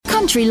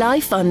Country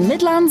Life on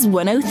Midlands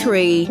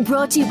 103.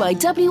 Brought to you by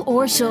W.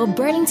 Shaw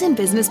Burlington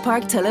Business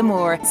Park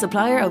Tullamore,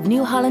 supplier of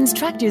New Holland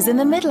tractors in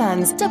the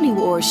Midlands.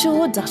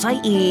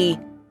 WRShaw.ie.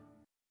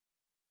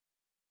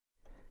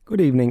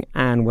 Good evening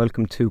and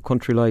welcome to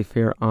Country Life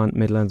here on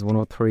Midlands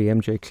 103.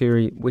 MJ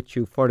Cleary with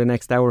you for the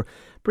next hour,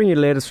 bringing you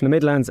the latest from the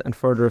Midlands and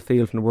further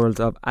afield from the worlds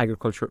of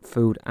agriculture,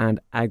 food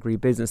and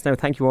agri-business. Now,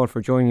 thank you all for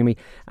joining me.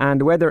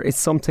 And the weather is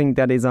something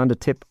that is on the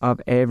tip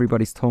of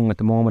everybody's tongue at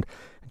the moment.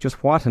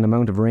 Just what an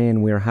amount of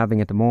rain we're having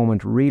at the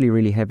moment. Really,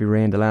 really heavy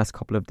rain the last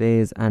couple of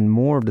days and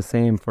more of the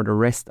same for the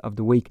rest of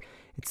the week.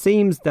 It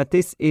seems that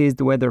this is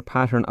the weather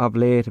pattern of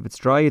late. If it's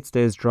dry, it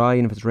stays dry,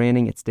 and if it's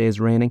raining, it stays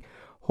raining.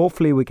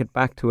 Hopefully we get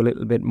back to a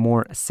little bit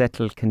more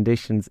settled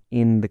conditions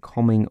in the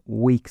coming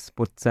weeks.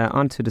 But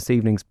on to this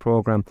evening's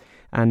programme.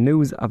 And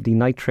news of the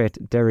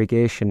Nitrate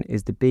Derogation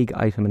is the big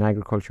item in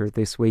agriculture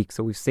this week.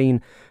 So we've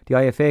seen the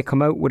IFA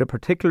come out with a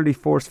particularly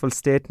forceful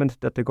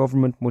statement that the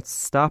government must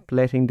stop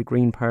letting the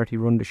Green Party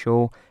run the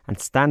show and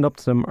stand up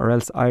to them, or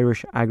else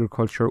Irish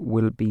agriculture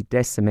will be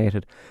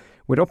decimated.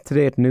 With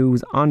up-to-date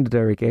news on the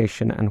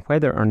derogation and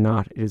whether or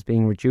not it is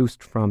being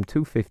reduced from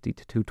 250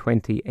 to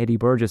 220, Eddie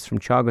Burgess from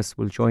Teagasc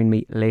will join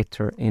me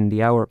later in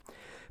the hour.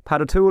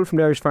 Paddy Donnoly from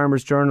the Irish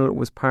Farmers Journal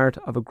was part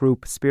of a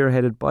group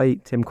spearheaded by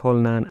Tim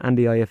Cullinan and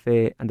the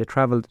IFA, and they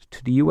travelled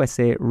to the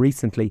USA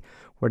recently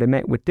where they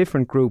met with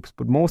different groups,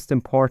 but most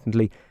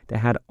importantly they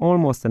had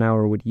almost an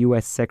hour with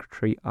US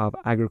Secretary of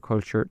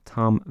Agriculture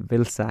Tom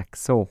Vilsack.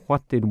 So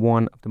what did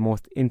one of the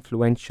most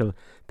influential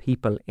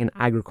people in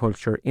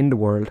agriculture in the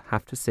world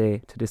have to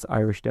say to this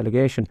Irish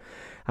delegation?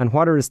 And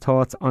what are his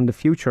thoughts on the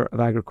future of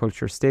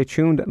agriculture? Stay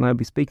tuned and I'll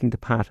be speaking to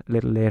Pat a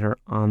little later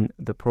on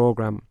the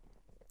programme.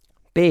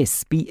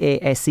 BASE,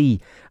 B-A-S-E,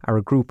 are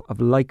a group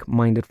of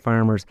like-minded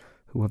farmers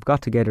who have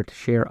got together to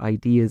share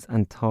ideas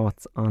and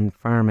thoughts on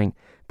farming.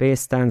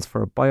 BASE stands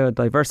for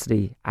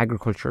Biodiversity,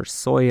 Agriculture,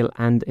 Soil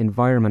and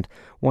Environment.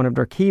 One of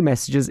their key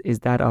messages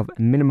is that of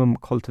minimum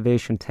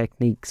cultivation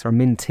techniques, or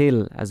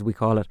min-till as we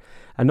call it.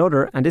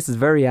 Another, and this is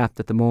very apt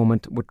at the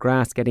moment with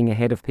grass getting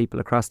ahead of people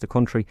across the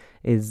country,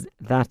 is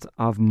that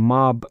of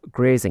mob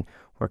grazing,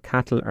 where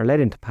cattle are led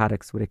into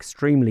paddocks with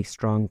extremely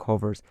strong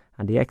covers,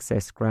 and the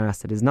excess grass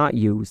that is not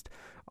used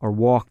or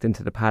walked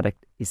into the paddock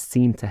is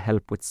seen to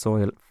help with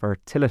soil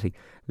fertility.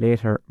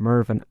 Later,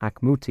 Mervyn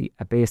Auchmuty,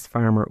 a BASE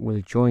farmer,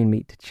 will join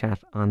me to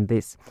chat on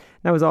this.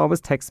 Now, as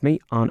always, text me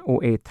on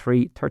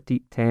 083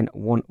 30 10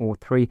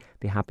 103.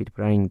 Be happy to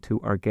bring to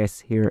our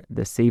guests here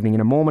this evening.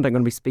 In a moment, I'm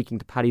going to be speaking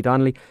to Paddy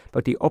Donnoly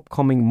about the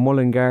upcoming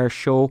Mullingar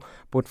Show.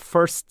 But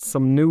first,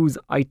 some news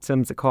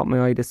items that caught my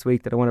eye this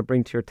week that I want to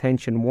bring to your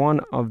attention. One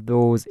of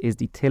those is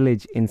the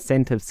tillage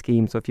incentive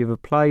scheme. So if you've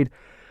applied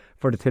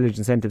for the tillage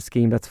incentive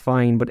scheme, that's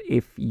fine, but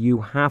if you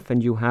have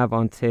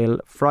until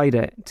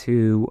Friday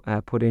to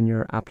put in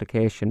your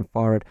application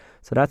for it.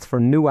 So that's for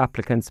new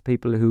applicants,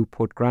 people who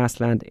put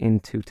grassland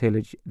into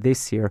tillage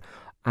this year,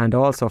 and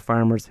also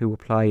farmers who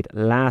applied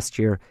last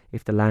year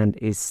if the land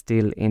is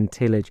still in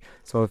tillage.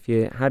 So if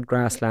you had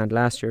grassland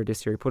last year,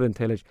 this year you put in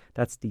tillage,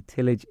 that's the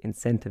tillage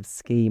incentive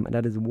scheme, and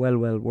that is well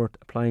worth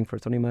applying for.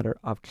 It's only a matter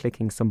of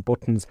clicking some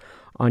buttons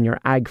on your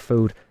ag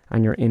food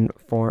and you're in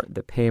for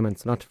the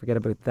payments. Not to forget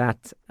about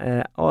that.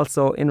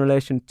 Also, in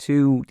relation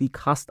to the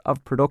cost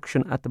of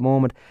production at the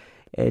moment,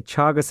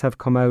 Teagasc have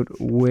come out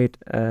with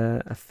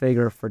a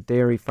figure for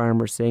dairy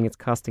farmers saying it's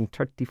costing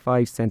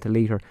 35 cents a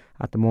litre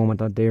at the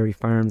moment on dairy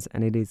farms,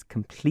 and it is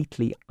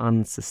completely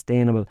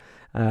unsustainable.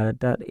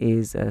 That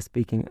is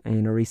speaking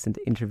in a recent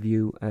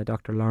interview,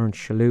 Dr. Lawrence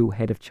Shalhoub,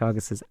 head of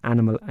Teagasc's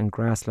Animal and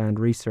Grassland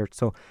Research.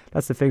 So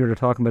that's the figure they're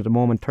talking about at the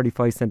moment,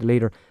 35 cents a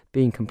litre,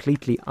 being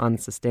completely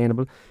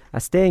unsustainable.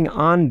 Staying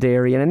on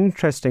dairy, and an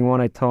interesting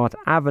one I thought,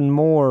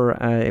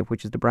 Avonmore,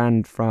 which is the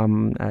brand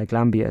from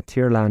Glanbia,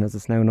 Tyrlan as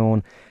it's now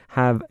known,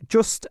 have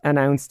just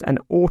announced an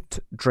oat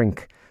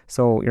drink.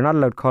 So you're not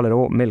allowed to call it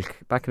oat milk.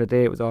 Back in the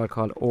day it was all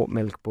called oat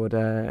milk, but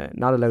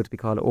not allowed to be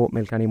called oat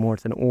milk anymore.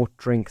 It's an oat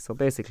drink. So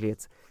basically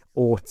it's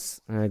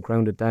oats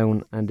grounded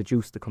down, and the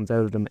juice that comes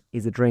out of them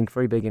is a drink.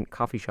 Very big in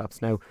coffee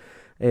shops now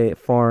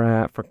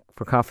for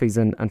coffees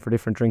and for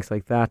different drinks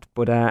like that.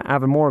 But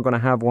Avonmore are going to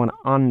have one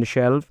on the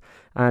shelf.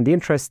 And the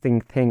interesting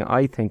thing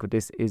I think with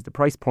this is the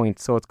price point.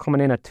 So it's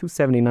coming in at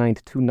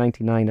 $2.79 to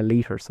 $2.99 a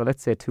litre. So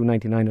let's say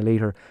 $2.99 a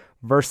litre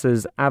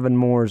versus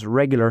Avonmore's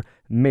regular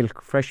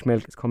milk, fresh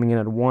milk, is coming in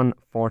at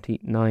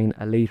 $1.49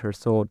 a litre.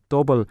 So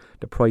double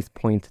the price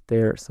point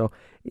there. So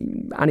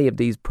any of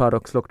these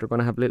products, look, they're going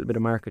to have a little bit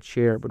of market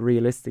share, but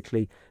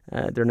realistically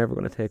they're never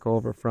going to take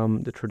over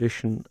from the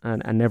tradition,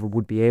 and never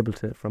would be able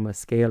to from a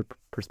scale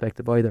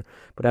perspective either.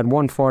 But at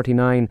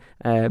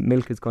 $1.49,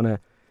 milk is going to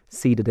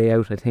see the day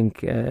out, I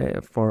think,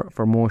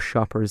 for most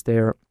shoppers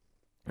there.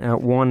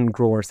 One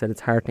grower said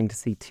it's heartening to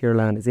see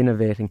Tyrlan is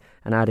innovating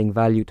and adding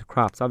value to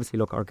crops. Obviously,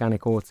 look,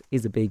 organic oats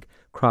is a big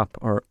crop,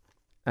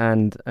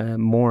 and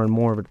more and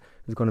more of it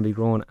is going to be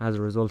grown as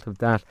a result of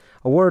that.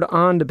 A word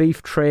on the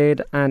beef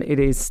trade, and it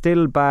is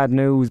still bad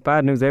news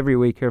every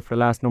week here for the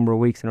last number of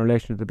weeks in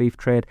relation to the beef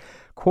trade.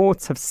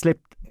 Quotes have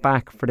slipped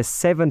back for the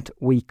 7th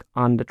week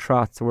on the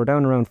trot. So we're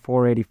down around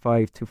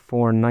 485 to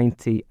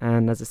 490.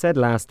 And as I said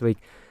last week,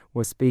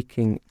 was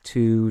speaking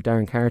to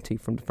Darren Carty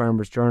from the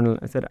Farmers Journal.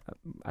 I said,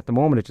 at the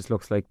moment, it just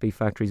looks like beef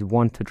factories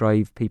want to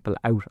drive people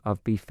out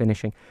of beef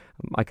finishing.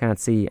 I can't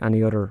see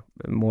any other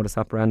modus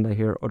operandi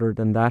here other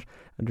than that.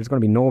 And there's going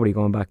to be nobody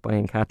going back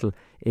buying cattle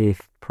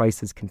if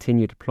prices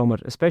continue to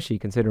plummet, especially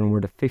considering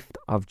we're the 5th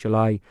of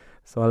July.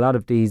 So a lot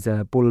of these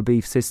bull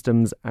beef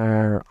systems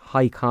are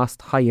high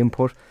cost, high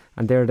input,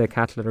 and they're the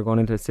cattle that are going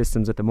into the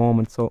systems at the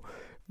moment. So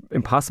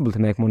impossible to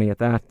make money at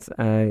that,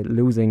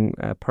 losing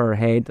per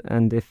head,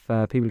 and if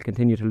people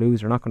continue to lose,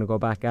 they're not going to go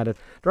back at it.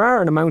 There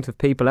are an amount of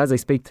people, as I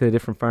speak to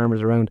different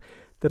farmers around,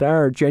 that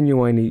are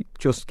genuinely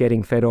just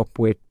getting fed up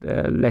with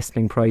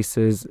lessening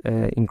prices,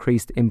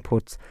 increased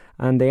inputs,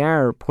 and they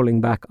are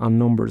pulling back on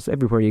numbers.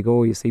 Everywhere you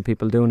go, you see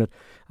people doing it.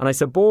 And I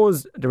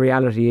suppose the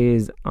reality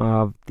is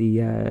of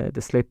the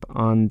slip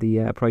on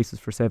the prices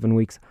for 7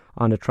 weeks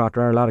on the trot.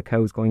 There are a lot of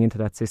cows going into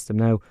that system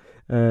now,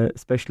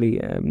 especially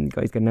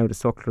guys getting out of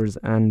sucklers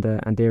and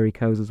dairy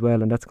cows as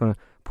well, and that's going to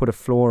put a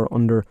floor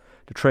under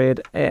the trade.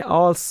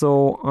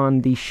 Also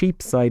on the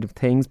sheep side of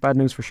things, bad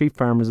news for sheep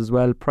farmers as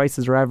well.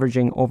 Prices are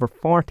averaging over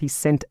 40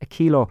 cent a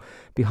kilo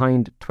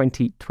behind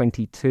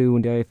 2022,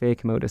 and the IFA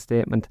came out with a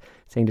statement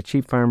saying that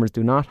sheep farmers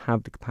do not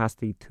have the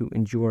capacity to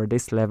endure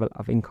this level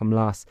of income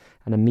loss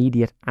and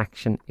immediate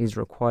action is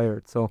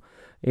required. So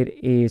it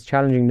is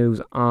challenging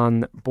news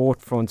on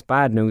both fronts.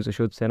 Bad news, I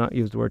should say, not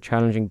use the word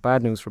challenging.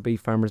 Bad news for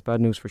beef farmers,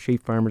 bad news for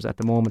sheep farmers at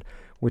the moment,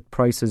 with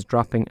prices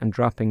dropping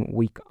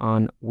week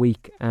on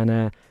week.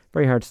 And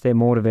very hard to stay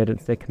motivated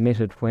and stay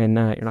committed when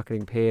you're not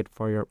getting paid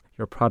for your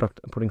product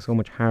and putting so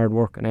much hard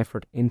work and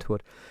effort into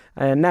it.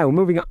 Now,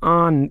 moving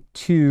on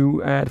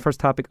to the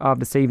first topic of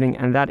this evening,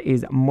 and that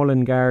is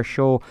Mullingar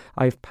Show.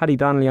 I have Paddy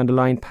Donnoly on the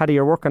line. Paddy,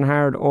 you're working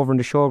hard over in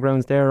the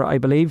showgrounds there, I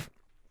believe.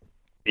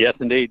 Yes,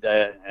 indeed,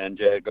 and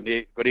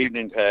good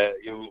evening to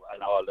you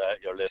and all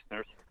your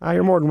listeners.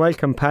 You're more than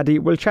welcome, Paddy.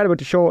 We'll chat about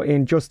the show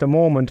in just a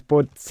moment,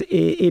 but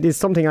it is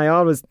something I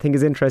always think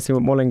is interesting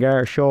with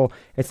Mullingar Show.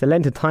 It's the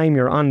length of time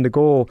you're on the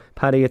go,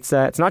 Paddy. It's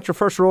not your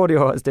first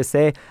rodeo, as they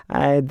say.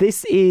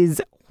 This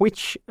is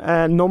which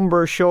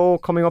number show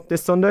coming up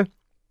this Sunday?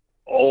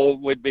 Oh,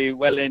 we'd be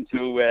well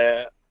into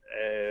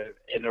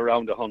in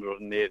around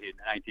 180,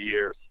 90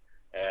 years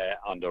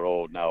on the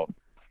road now,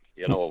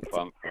 you know,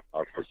 from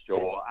our first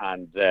show,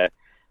 and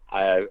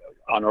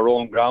on our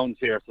own grounds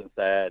here since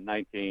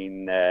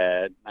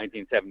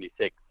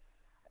 1976.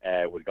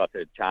 We got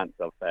the chance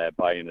of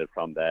buying it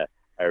from the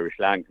Irish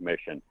Land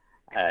Commission.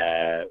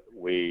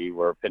 We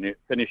were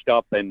finished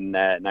up in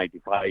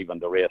 95 on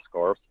the race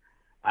course,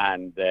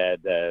 and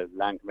the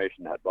Land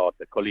Commission had bought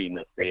the Culleen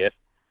estate,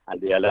 and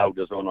they allowed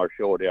us on our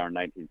show there in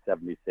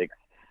 1976.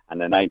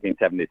 And in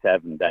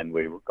 1977, then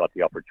we got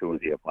the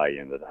opportunity of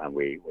buying it, and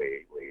we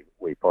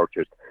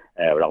purchased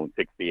around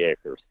 60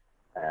 acres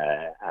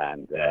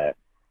and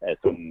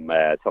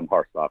some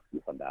horse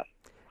boxes on that.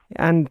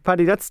 And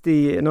Paddy, that's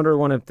another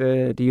one of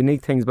the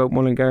unique things about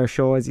Mullingar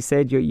Show. As you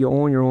said, you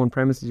own your own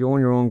premises, you own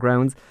your own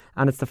grounds,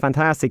 and it's the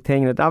fantastic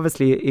thing. And it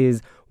obviously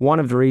is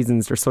one of the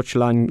reasons there's such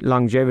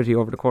longevity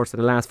over the course of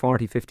the last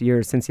 40, 50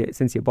 years since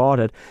you bought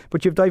it.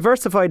 But you've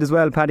diversified as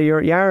well, Paddy.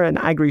 You are an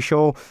agri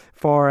show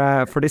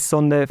for this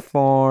Sunday,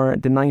 for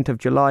the 9th of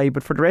July.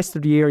 But for the rest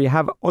of the year, you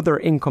have other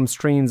income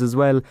streams as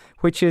well,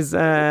 which is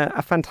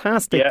a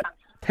fantastic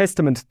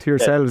testament to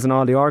yourselves and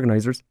all the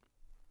organisers.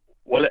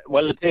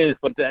 Well, it is,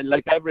 but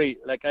like every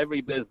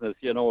business,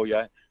 you know,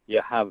 you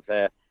have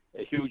a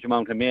huge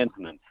amount of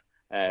maintenance,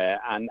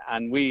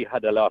 and we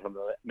had a lot of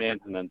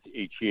maintenance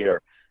each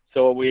year.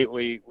 So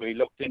we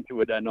looked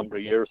into it a number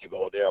of years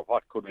ago. There,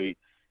 what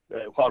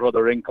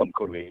other income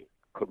could we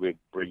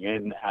bring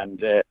in?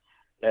 And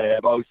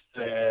about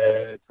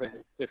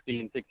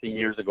 15, 16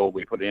 years ago,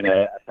 we put in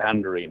a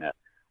sand arena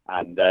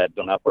and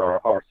done up our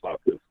horse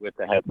boxes with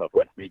the help of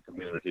Westmeath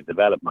Community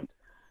Development.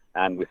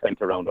 And we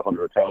spent around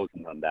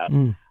 100,000 on that,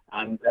 and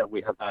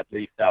we have that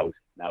leased out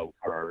now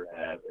for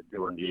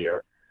during the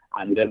year.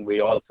 And then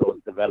we also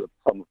developed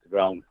some of the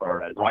ground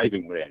for a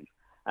driving range,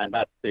 and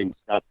that's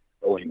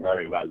going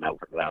very well now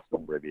for the last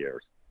number of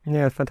years.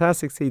 Yeah,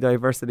 fantastic to see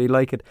diversity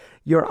like it.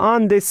 You're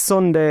on this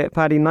Sunday,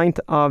 Paddy, 9th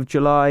of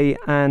July,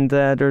 and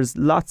there's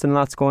lots and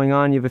lots going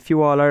on. You have a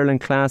few All-Ireland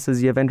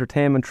classes, you have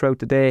entertainment throughout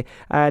the day.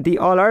 The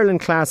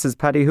All-Ireland classes,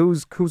 Paddy,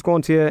 who's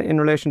going to you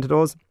in relation to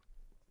those?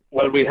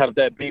 Well, we have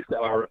the beef,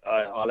 our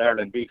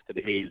All-Ireland beef to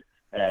the heel,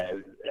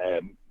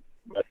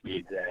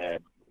 Westmeath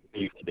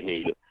beef to the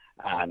heel,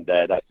 and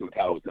that's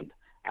 2,000.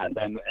 And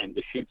then in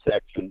the sheep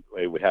section,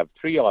 we have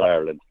 3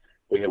 All-Ireland.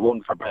 We have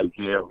one for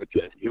Belgium, which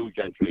is a huge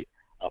entry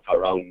of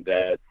around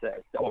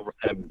over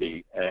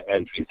 70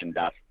 entries in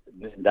that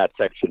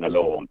section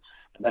alone.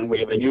 And then we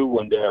have a new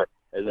one there,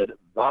 is it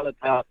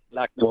Volatas,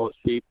 black-nosed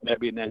sheep,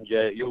 maybe, and then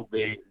you'll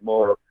be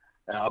more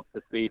up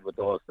to speed with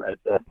those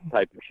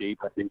type of sheep.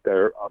 I think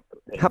they're up.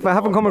 I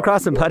haven't come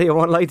across them, Paddy, I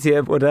won't lie to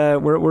you, but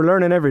we're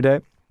learning every day.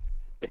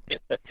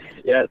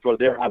 Yes, well,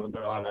 they're having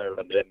their All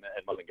Ireland in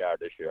Mullingar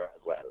this year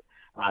as well.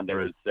 And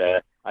there is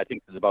I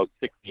think there's about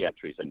 60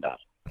 entries in that.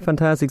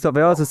 Fantastic stuff.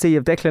 I also see you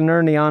have Declan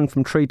Ernie on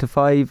from 3 to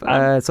 5.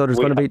 So there's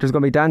going to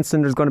be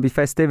dancing. There's going to be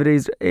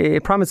festivities.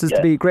 It promises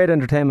to be great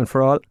entertainment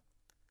for all.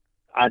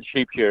 And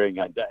sheep shearing,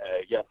 and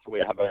yes, we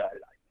have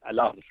a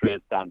lot of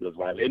trade stands as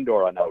well,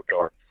 indoor and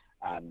outdoor,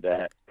 and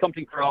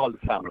something for all the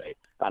family,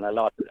 and a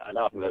lot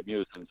of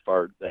amusements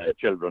for the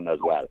children as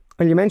well.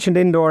 Well, you mentioned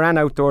indoor and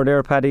outdoor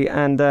there, Paddy,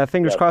 and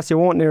fingers crossed you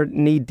won't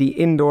need the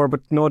indoor,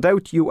 but no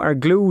doubt you are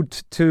glued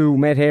to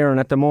Medhéireann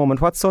at the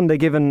moment. What's Sunday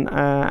given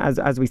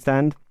as we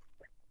stand?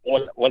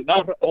 Well,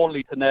 not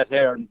only to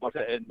Medhéireann, but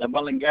in the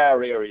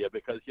Mullingar area,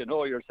 because you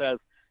know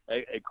yourself,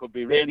 it could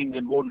be raining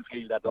in one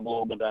field at the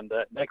moment, and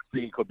the next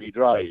field could be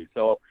dry.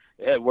 So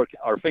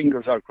our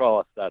fingers are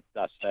crossed that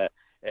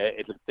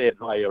it'll stay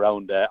dry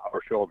around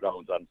our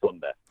showgrounds on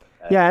Sunday.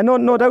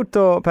 No doubt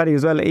though, Paddy,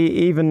 as well,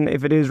 even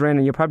if it is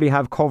raining, you probably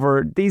have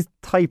cover. The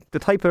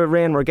type of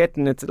rain we're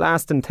getting, it's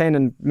lasting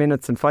 10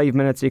 minutes and 5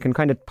 minutes. You can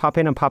kind of pop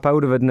in and pop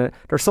out of it, and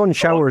they're sun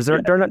showers.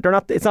 They're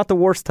not. It's not the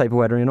worst type of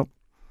weather, you know.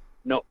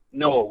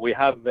 No, we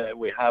have a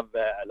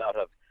lot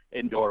of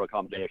indoor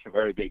accommodation,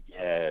 very big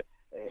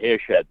hay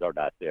sheds are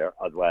that there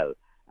as well,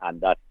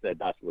 and that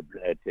would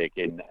take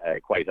in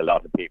quite a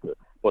lot of people,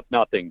 but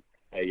nothing.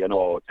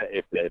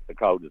 If the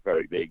crowd is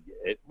very big,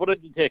 it'll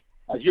take,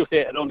 as you say,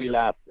 it only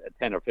lasts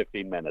 10 or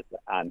 15 minutes,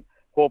 and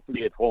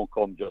hopefully it won't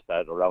come just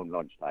at around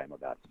lunchtime or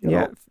that. You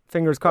know?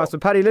 Fingers crossed.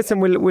 But Paddy, listen,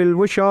 we'll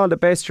wish you all the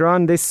best. You're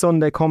on this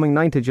Sunday coming,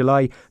 9th of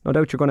July. No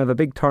doubt you're going to have a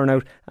big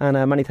turnout, and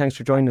many thanks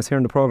for joining us here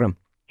in the programme.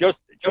 Just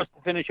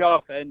to finish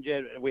off, and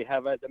we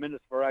have the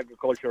Minister for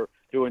Agriculture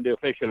doing the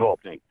official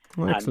opening.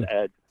 Oh,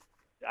 excellent.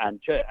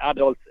 And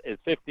adults is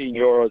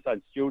 €15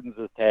 and students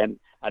is 10,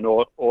 and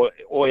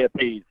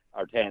OAPs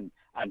are 10,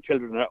 and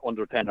children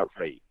under 10 are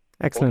free.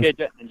 Excellent.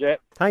 Okay,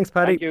 thanks,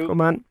 Paddy. Thank you. Good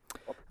man.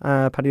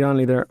 Paddy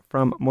Donnoly there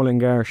from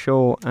Mullingar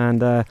Show,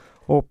 and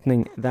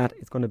opening that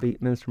is going to be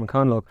Minister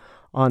McConlogue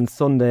on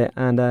Sunday,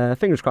 and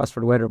fingers crossed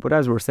for the weather. But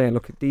as we were saying,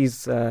 look,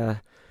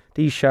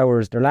 these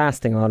showers, they're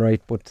lasting all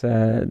right, but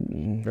they're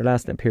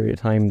lasting a period of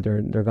time.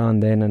 They're gone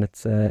then, and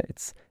it's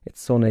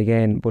sun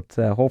again. But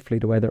hopefully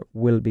the weather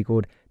will be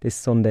good this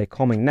Sunday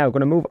coming. Now, going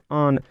to move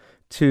on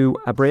to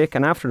a break,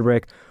 and after the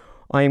break,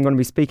 I am going to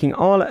be speaking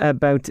all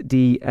about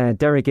the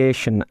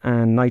derogation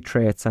and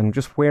nitrates and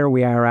just where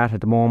we are at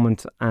the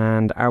moment,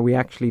 and are we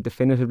actually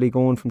definitively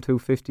going from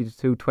 250 to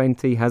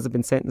 220? Has it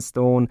been set in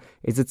stone?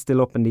 Is it still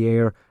up in the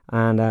air?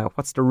 And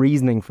what's the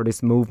reasoning for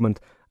this movement?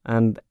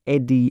 And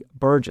Eddie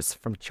Burgess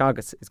from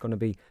Teagasc is going to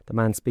be the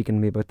man speaking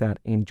to me about that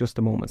in just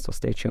a moment, so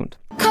stay tuned.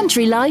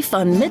 Country Life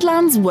on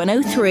Midlands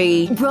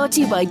 103. Brought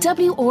to you by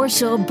W.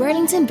 Orshaw,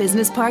 Burlington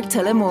Business Park,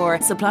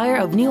 Tullamore. Supplier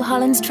of New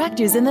Holland's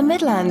tractors in the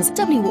Midlands.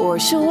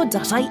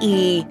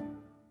 worshaw.ie.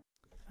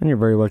 And you're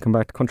very welcome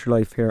back to Country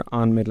Life here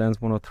on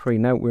Midlands 103.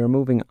 Now we're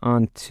moving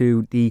on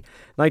to the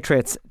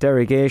nitrates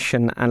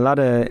derogation, and a lot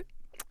of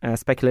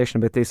speculation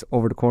about this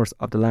over the course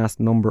of the last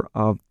number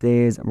of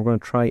days, and we're going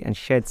to try and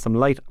shed some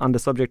light on the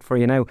subject for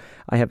you now.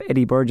 I have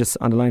Eddie Burgess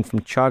on the line from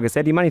Teagasc.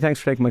 Eddie, many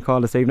thanks for taking my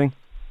call this evening.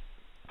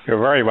 You're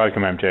very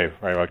welcome, MJ.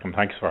 Very welcome.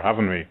 Thanks for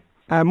having me.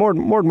 More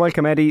than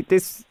welcome, Eddie.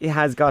 This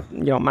has got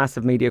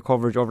massive media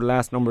coverage over the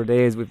last number of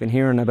days. We've been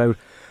hearing about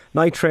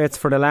nitrates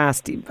for the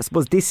last, I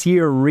suppose this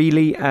year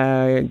really,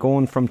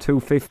 going from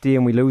 250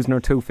 and we losing our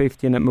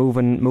 250 and it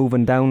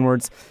moving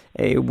downwards.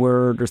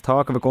 There's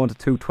talk of it going to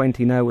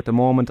 220 now at the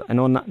moment. I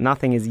know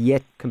nothing is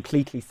yet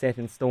completely set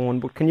in stone,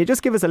 but can you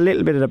just give us a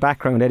little bit of the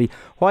background, Eddie?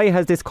 Why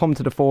has this come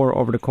to the fore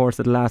over the course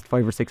of the last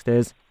 5 or 6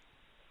 days?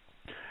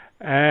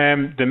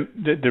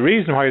 The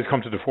reason why it's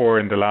come to the fore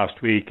in the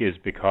last week is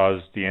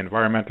because the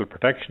Environmental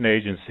Protection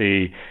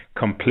Agency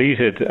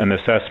completed an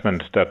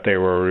assessment that they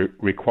were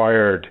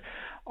required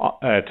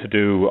to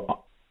do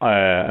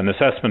an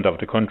assessment of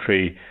the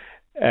country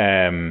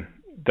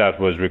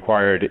that was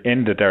required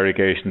in the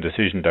derogation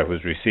decision that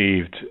was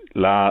received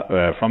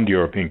from the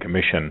European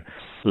Commission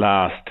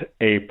last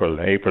April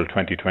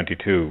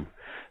 2022.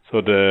 So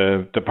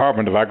the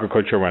Department of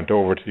Agriculture went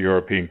over to the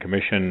European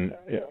Commission.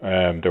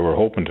 They were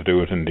hoping to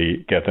do it and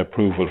get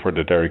approval for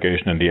the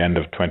derogation in the end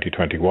of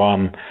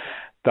 2021.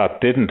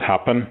 That didn't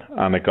happen,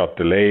 and it got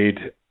delayed.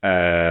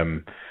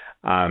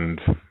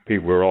 And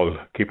people were all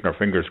keeping our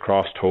fingers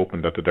crossed,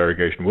 hoping that the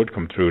derogation would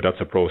come through.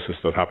 That's a process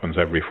that happens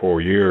every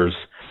 4 years.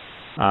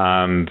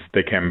 And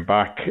they came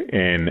back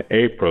in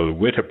April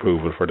with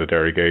approval for the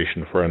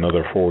derogation for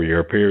another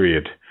 4-year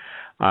period.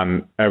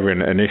 And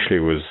everyone initially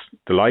was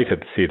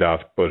delighted to see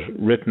that, but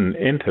written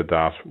into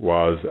that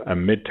was a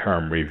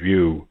midterm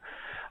review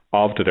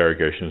of the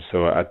derogation.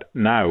 So at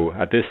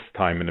this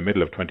time, in the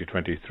middle of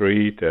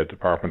 2023, the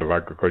Department of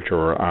Agriculture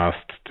were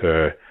asked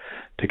to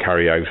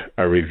carry out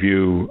a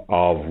review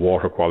of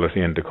water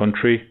quality in the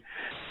country.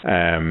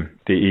 The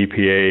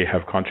EPA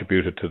have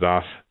contributed to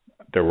that.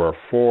 There were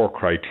 4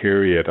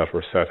 criteria that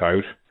were set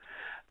out,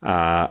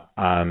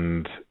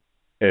 and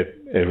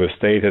it was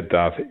stated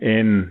that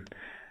in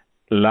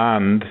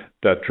land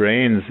that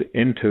drains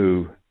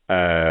into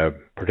a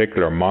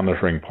particular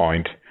monitoring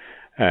point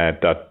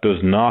that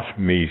does not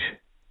meet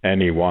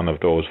any one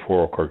of those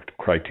four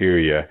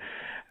criteria,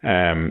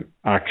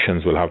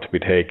 actions will have to be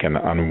taken,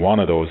 and one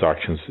of those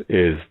actions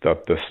is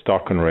that the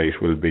stocking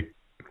rate will be,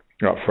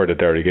 for the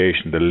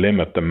derogation,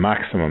 the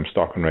maximum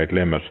stocking rate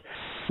limit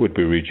would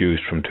be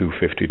reduced from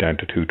 250 down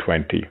to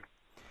 220.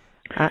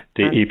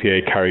 The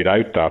EPA carried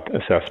out that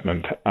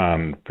assessment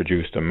and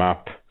produced a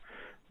map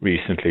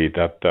recently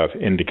that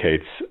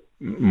indicates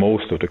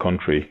most of the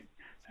country,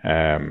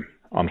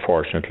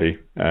 unfortunately,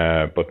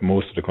 but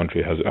most of the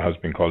country has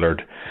been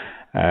coloured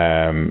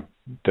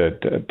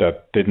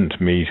that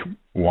didn't meet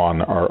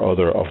one or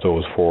other of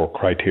those four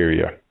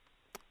criteria.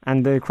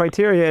 And the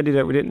criteria, Eddie,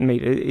 that we didn't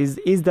meet,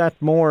 is that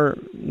more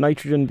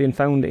nitrogen being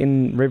found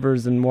in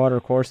rivers and water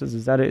courses?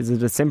 Is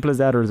it as simple as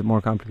that, or is it more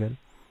complicated?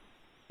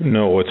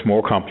 No, it's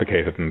more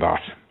complicated than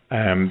that.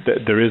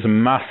 There is a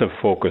massive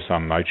focus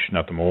on nitrogen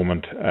at the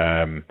moment.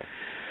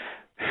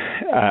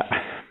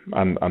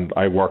 And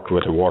I worked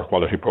with a water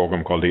quality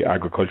program called the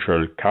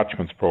Agricultural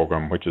Catchments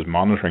Program, which is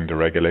monitoring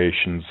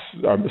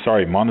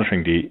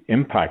monitoring the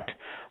impact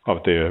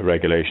of the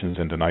regulations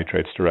in the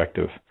Nitrates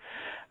Directive.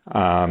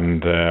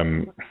 And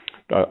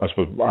I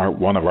suppose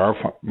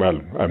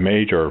a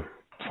major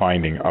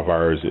finding of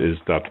ours is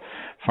that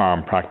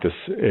farm practice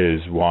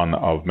is one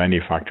of many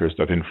factors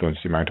that influence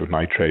the amount of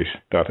nitrate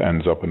that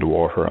ends up in the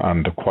water,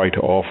 and quite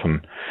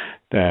often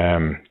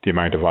the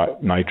amount of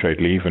nitrate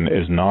leaving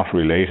is not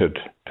related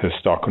to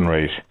stocking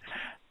rate.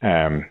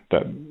 And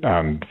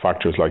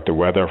factors like the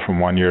weather from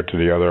one year to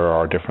the other,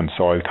 or different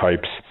soil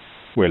types,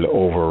 will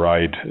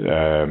override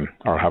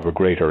or have a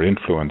greater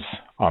influence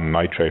on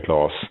nitrate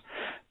loss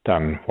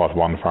than what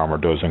one farmer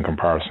does in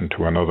comparison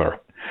to another.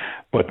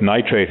 But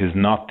nitrate is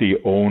not the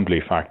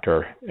only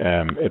factor.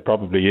 It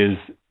probably is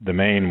the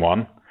main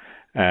one.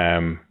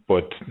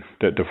 But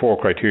the four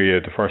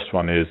criteria, the first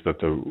one is that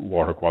the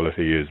water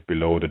quality is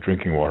below the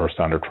drinking water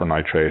standard for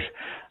nitrate,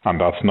 and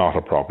that's not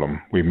a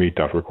problem. We meet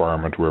that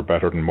requirement. We're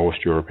better than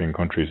most European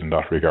countries in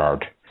that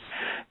regard.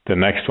 The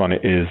next one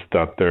is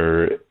that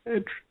the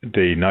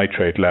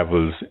nitrate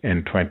levels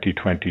in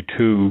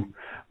 2022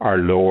 are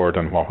lower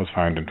than what was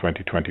found in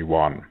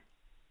 2021.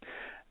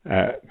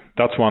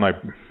 That's one I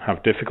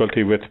have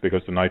difficulty with,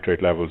 because the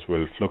nitrate levels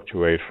will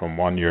fluctuate from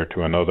one year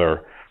to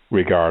another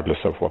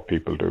regardless of what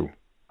people do.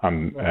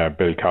 And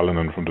Bill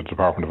Callanan from the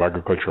Department of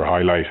Agriculture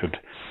highlighted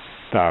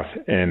that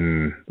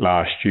in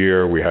last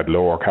year we had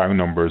lower cow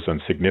numbers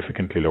and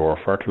significantly lower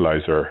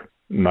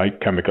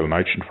chemical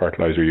nitrogen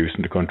fertilizer use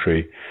in the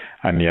country,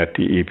 and yet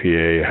the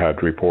EPA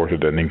had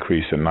reported an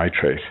increase in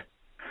nitrate.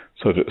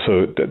 So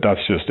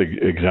that's just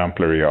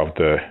exemplary of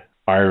the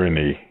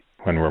irony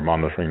when we're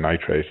monitoring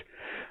nitrate.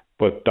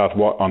 But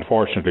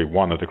unfortunately,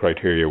 one of the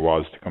criteria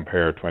was to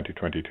compare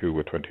 2022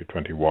 with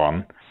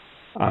 2021,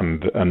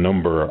 and a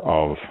number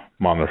of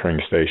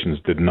monitoring stations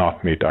did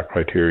not meet that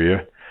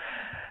criteria.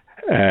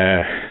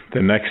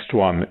 The next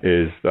one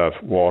is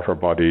that water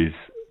bodies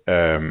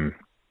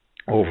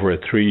over a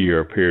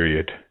 3-year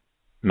period,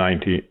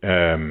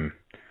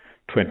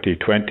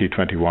 2020,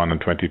 21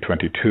 and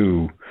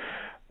 2022,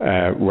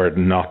 were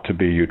not to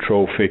be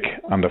eutrophic,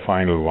 and the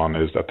final one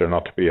is that they're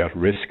not to be at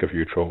risk of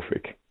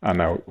eutrophic. And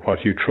now what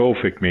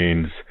eutrophic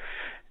means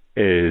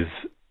is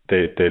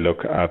they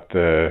look at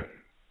the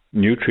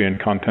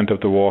nutrient content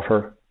of the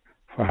water,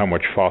 for how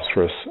much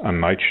phosphorus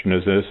and nitrogen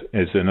is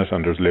in it,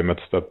 and there's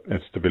limits that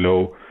it's to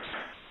below.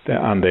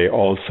 And they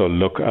also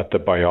look at the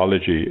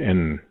biology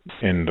in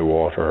the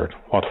water,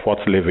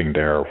 what's living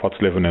there,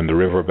 what's living in the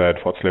riverbed,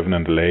 what's living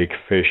in the lake,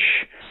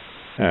 fish,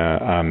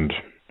 and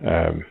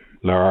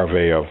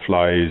larvae of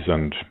flies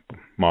and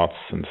moths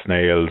and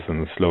snails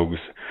and slugs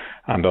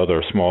and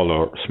other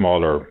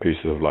smaller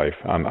pieces of life.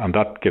 And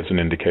that gives an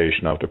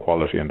indication of the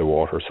quality in the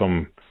water.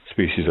 Some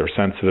species are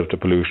sensitive to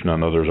pollution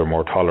and others are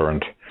more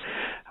tolerant.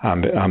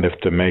 And if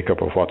the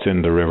makeup of what's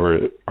in the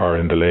river or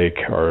in the lake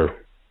or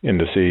in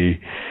the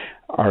sea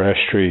or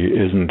estuary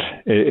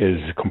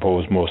is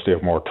composed mostly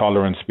of more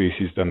tolerant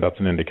species, then that's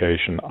an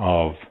indication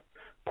of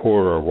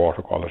poorer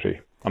water quality.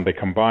 And they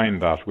combine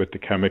that with the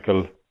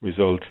chemical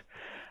result,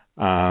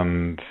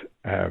 and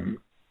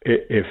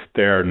if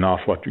they're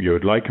not what you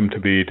would like them to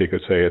be, they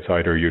could say it's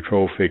either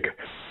eutrophic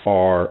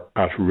or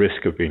at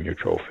risk of bein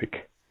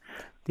eutrophic.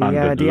 The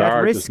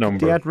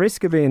at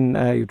risk of being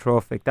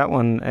eutrophic, that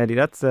one, Eddie,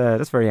 that's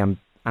very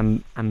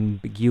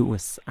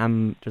ambiguous.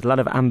 There's a lot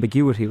of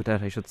ambiguity with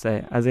that, I should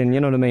say. As in, you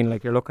know what I mean?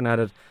 Like, you're looking at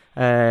it.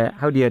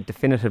 How do you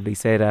definitively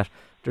say that?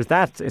 There's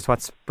that is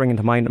what's springing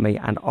to mind to me,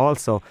 and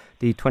also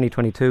the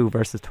 2022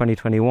 versus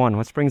 2021.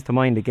 What springs to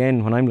mind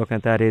again when I'm looking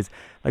at that is,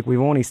 like, we've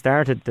only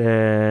started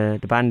the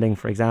banding,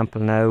 for example,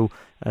 now.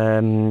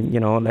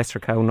 Lesser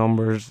cow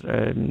numbers,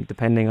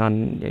 depending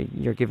on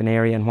your given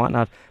area and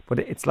whatnot. But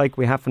it's like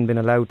we haven't been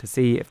allowed to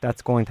see if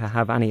that's going to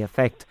have any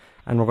effect,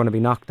 and we're going to be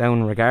knocked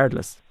down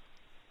regardless.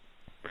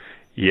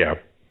 Yeah,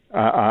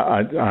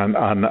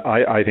 and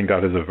I think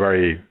that is a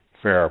very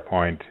fair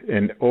point.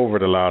 Over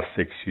the last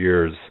 6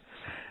 years,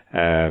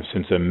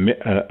 since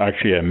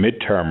actually a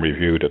midterm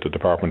review that the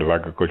Department of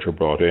Agriculture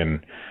brought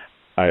in,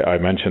 I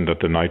mentioned that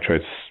the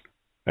nitrates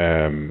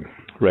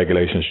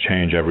regulations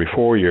change every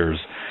 4 years.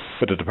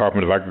 But the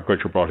Department of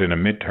Agriculture brought in a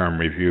midterm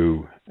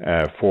review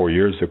 4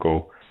 years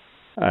ago.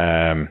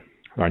 I'm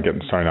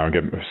getting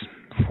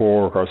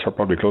 4 or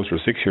probably closer to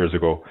 6 years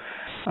ago.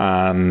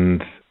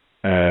 And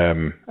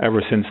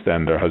ever since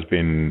then, there has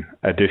been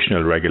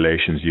additional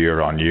regulations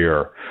year on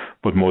year.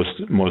 But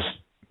most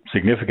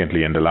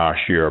significantly in the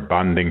last year,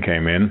 banding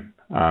came in.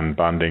 And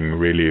banding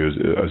really,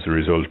 as a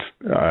result,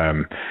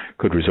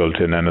 could result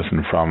in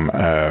anything from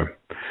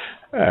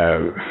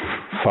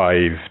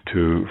 5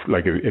 to,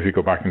 like, if you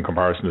go back in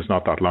comparison, it's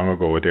not that long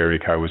ago, a dairy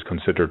cow was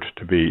considered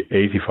to be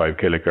 85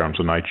 kilograms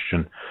of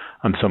nitrogen,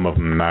 and some of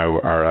them now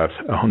are at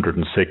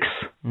 106.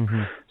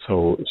 Mm-hmm.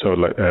 So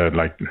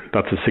like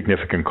that's a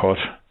significant cut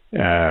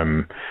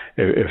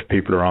if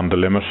people are on the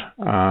limit.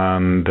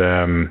 And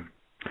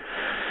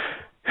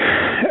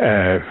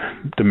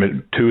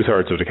the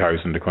 2/3 of the cows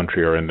in the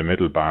country are in the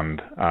middle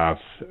band at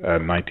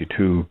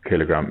 92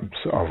 kilograms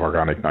of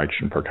organic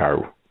nitrogen per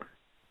cow.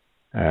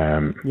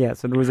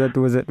 So there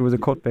was a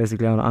cut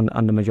basically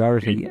on the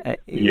majority.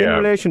 In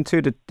relation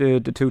to the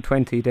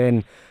 220,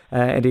 then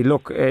Eddie,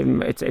 look,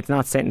 it's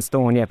not set in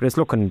stone yet, but it's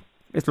looking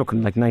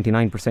like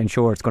 99%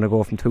 sure it's going to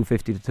go from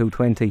 250 to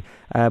 220.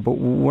 But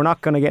we're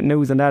not going to get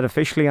news on that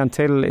officially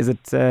until, is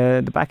it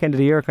the back end of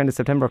the year, kind of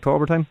September,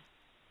 October time?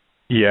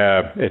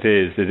 Yeah, it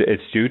is.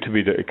 It's due to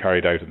be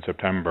carried out in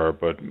September,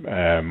 but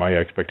my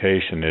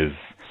expectation is,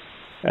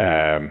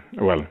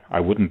 I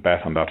wouldn't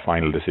bet on that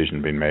final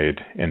decision being made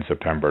in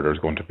September. There's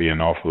going to be an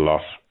awful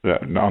lot,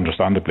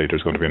 understandably,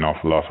 there's going to be an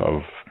awful lot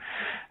of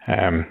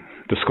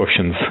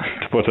discussions,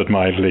 to put it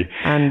mildly.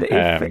 And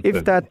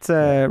if that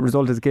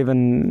result is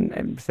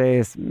given, say,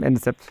 in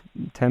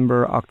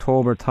September,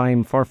 October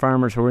time for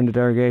farmers who are in the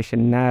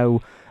derogation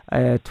now,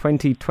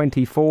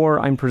 2024,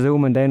 I'm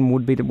presuming then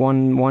would be the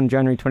 1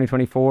 January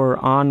 2024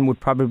 on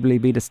would probably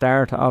be the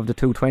start of the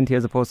 220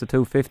 as opposed to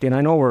 250. And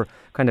I know we're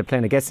kind of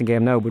playing a guessing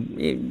game now, but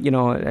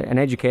an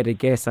educated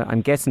guess, I'm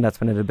guessing that's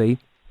when it'll be.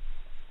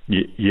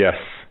 Yes,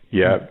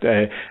 yeah.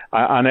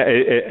 And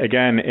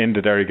again, in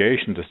the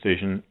derogation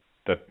decision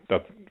that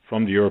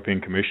from the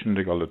European Commission,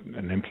 they call it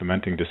an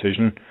implementing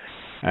decision,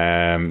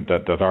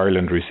 that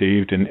Ireland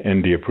received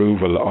in the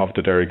approval of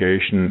the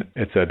derogation,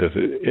 it said that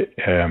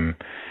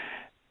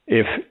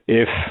if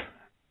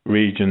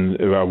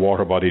a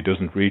water body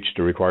doesn't reach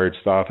the required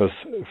status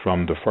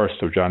from the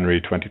 1st of January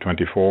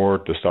 2024,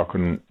 the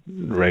stocking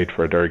rate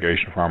for a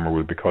derogation farmer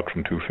will be cut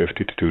from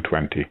 250 to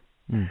 220.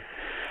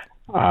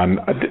 And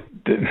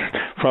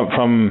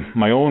from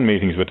my own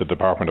meetings with the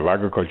Department of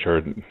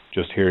Agriculture,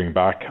 just hearing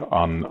back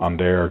on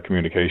their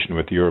communication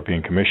with the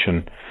European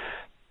Commission,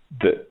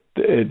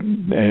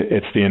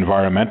 it's the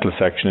environmental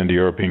section in the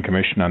European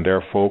Commission, and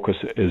their focus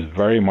is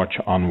very much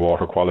on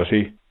water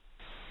quality.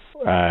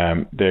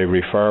 They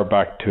refer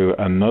back to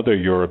another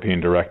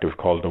European directive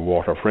called the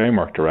Water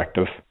Framework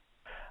Directive,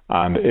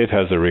 and it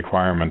has a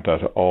requirement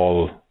that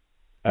all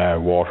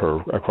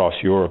water across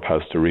Europe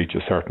has to reach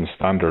a certain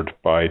standard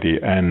by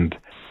the end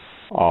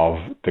of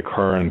the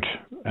current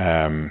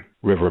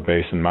River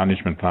Basin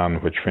Management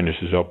Plan, which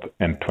finishes up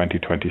in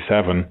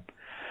 2027.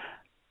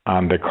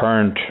 And the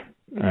current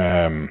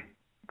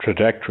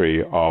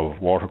trajectory of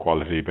water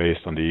quality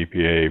based on the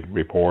EPA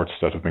reports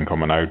that have been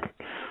coming out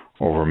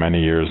over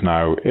many years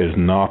now is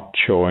not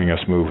showing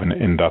us moving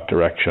in that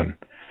direction.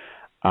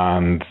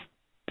 And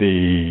the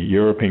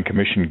European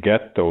Commission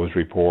get those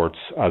reports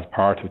as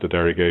part of the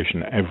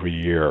derogation every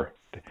year.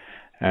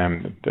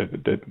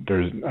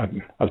 There's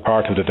as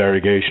part of the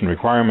derogation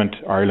requirement,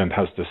 Ireland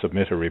has to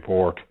submit a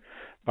report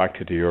back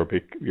to the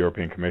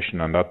European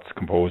Commission, and that's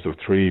composed of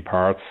 3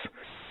 parts.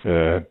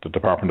 The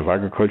Department of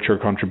Agriculture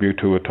contribute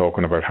to it,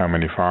 talking about how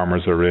many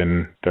farmers are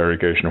in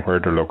derogation, where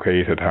they're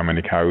located, how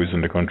many cows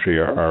in the country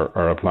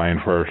are applying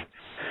for it.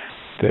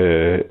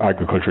 The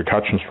Agriculture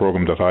Catchments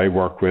Programme that I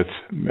work with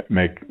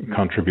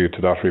contribute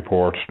to that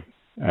report,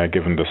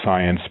 given the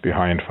science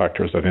behind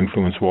factors that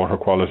influence water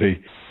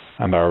quality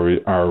and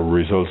our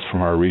results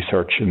from our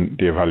research and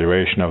the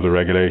evaluation of the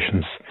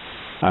regulations.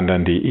 And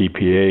then the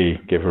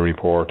EPA give a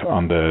report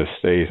on the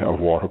state of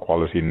water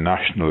quality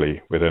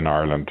nationally within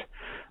Ireland.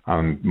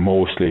 And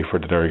mostly for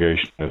the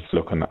derogation, it's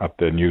looking at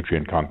the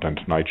nutrient content,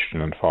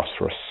 nitrogen and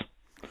phosphorus.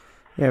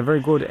 Yeah,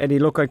 very good, Eddie.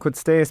 Look, I could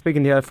stay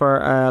speaking to you for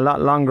a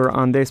lot longer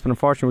on this, but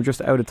unfortunately we're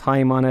just out of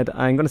time on it.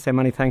 I'm going to say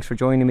many thanks for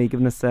joining me,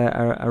 giving us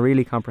a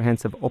really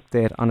comprehensive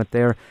update on it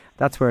there.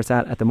 That's where it's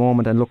at the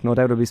moment, and look, no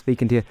doubt I'll be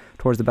speaking to you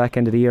towards the back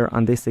end of the year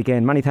on this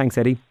again. Many thanks,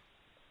 Eddie.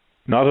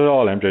 Not at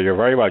all, MJ. You're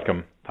very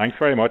welcome. Thanks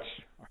very much.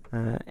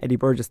 Eddie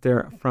Burgess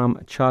there from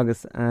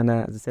Teagasc, and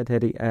as I said,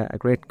 Eddie, a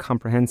great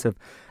comprehensive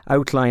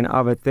outline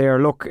of it there.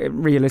 Look,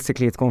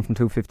 realistically, it's going from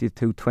 250 to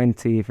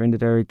 220. If you're in the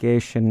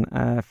derogation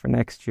for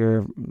next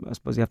year, I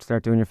suppose you have to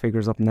start doing your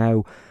figures up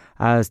now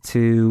as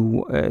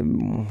to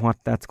what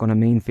that's going to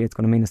mean for you. It's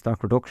going to mean a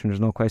stock reduction, there's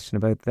no question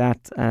about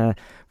that.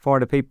 For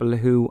the people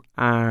who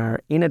are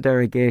in a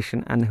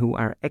derogation and who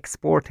are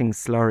exporting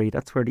slurry,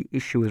 that's where the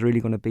issue is really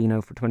going to be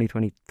now for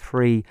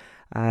 2023,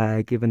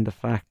 given the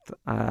fact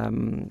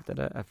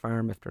that a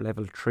farm, if they're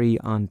level 3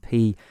 on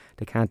P,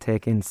 they can't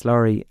take in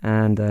slurry,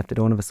 and if they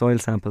don't have a soil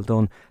sample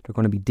done, they're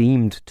going to be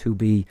deemed to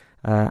be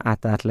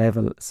at that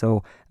level.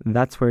 So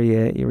that's where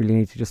you really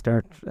need to just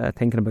start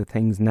thinking about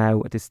things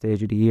now at this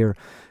stage of the year.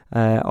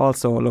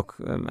 Also, look,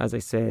 as I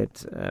said,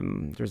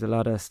 there's a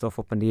lot of stuff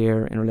up in the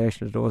air in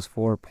relation to those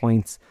 4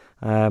 points,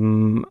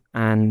 and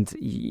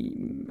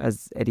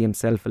as Eddie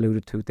himself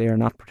alluded to, they are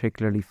not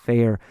particularly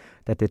fair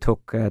that they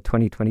took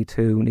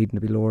 2022 needing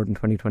to be lower than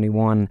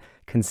 2021,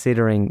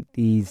 considering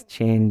these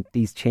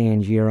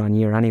change year on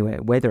year anyway.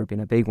 Weather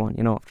being a big one,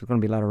 if there's going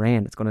to be a lot of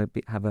rain, it's going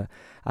to have a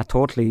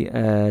totally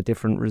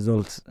different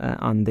result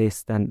on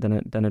this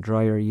than a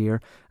drier year.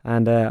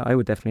 And I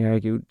would definitely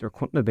argue there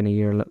couldn't have been a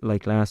year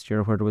like last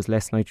year where there was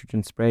less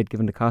nitrogen spread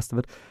given the cost of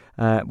it.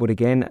 But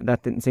again,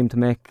 that didn't seem to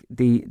make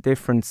the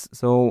difference.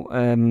 So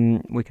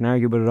we can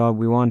argue about it all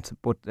we want,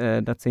 but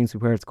that seems to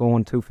be where it's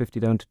going, 250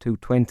 down to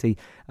 220.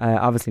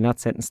 Obviously not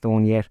set in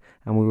stone yet,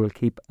 and we will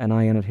keep an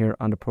eye on it here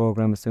on the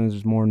programme. As soon as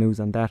there's more news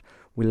on that,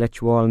 we'll let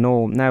you all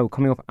know. Now,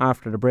 coming up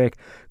after the break,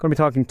 going to be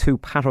talking to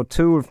Pat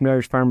O'Toole from the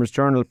Irish Farmers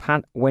Journal.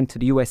 Pat went to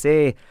the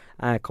USA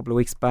a couple of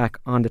weeks back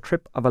on the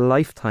trip of a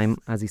lifetime,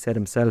 as he said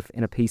himself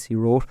in a piece he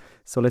wrote.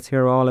 So let's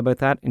hear all about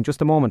that in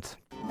just a moment.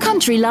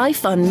 Country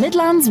Life on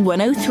Midlands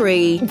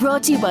 103.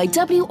 Brought to you by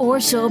W.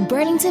 Show,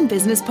 Burlington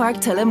Business Park,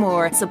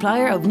 Tullamore.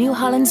 Supplier of New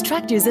Holland's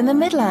tractors in the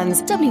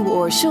Midlands.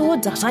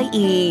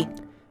 WRShow.ie.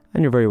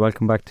 And you're very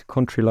welcome back to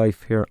Country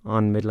Life here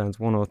on Midlands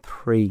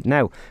 103.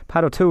 Now,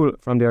 Pat O'Toole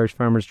from the Irish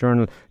Farmers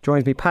Journal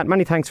joins me. Pat,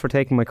 many thanks for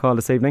taking my call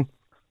this evening.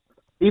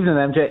 Evening,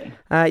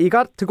 MJ. You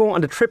got to go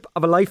on the trip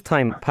of a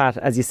lifetime, Pat,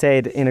 as you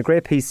said, in a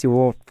great piece you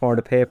wrote for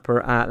the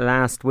paper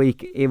last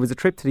week. It was a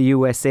trip to the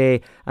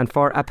USA, and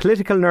for a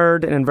political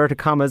nerd, in inverted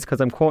commas,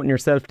 because I'm quoting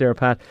yourself there,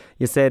 Pat,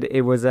 you said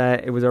it was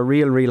a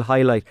real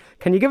highlight.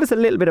 Can you give us a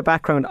little bit of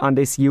background on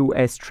this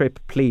US trip,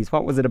 please?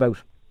 What was it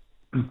about?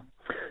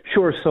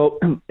 Sure. So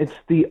it's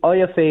the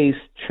IFA's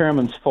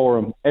Chairman's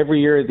Forum. Every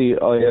year the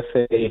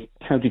IFA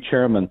county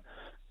chairman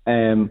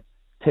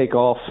take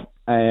off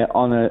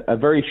on a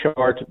very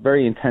short,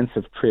 very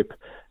intensive trip.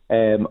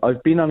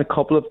 I've been on a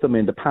couple of them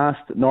in the past.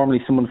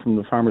 Normally someone from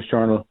the Farmers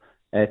Journal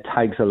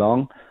tags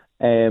along.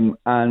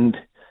 And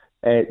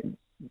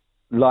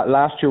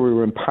last year we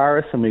were in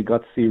Paris and we got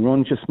to see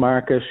Runges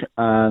Market,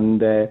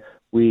 and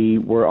we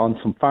were on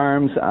some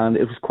farms, and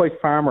it was quite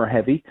farmer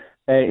heavy.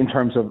 In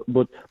terms of,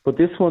 but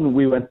this one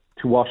we went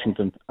to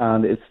Washington,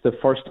 and it's the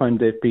first time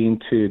they've been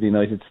to the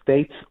United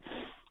States,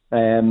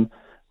 and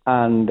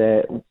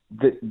there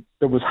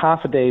was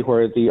half a day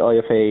where the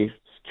IFA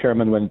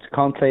chairman went to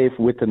conclave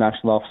with the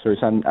national officers,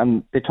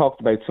 and they talked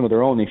about some of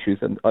their own issues,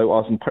 and I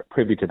wasn't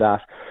privy to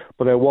that,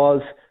 but I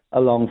was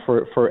along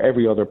for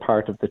every other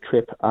part of the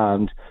trip,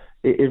 and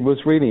it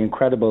was really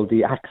incredible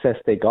the access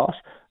they got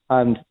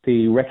and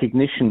the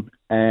recognition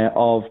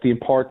of the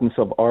importance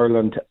of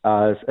Ireland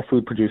as a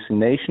food-producing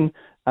nation,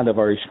 and of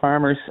Irish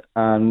farmers,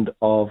 and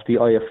of the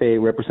IFA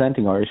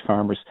representing Irish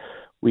farmers.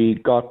 We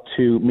got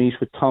to meet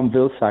with Tom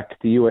Vilsack,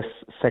 the US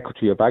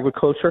Secretary of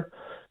Agriculture,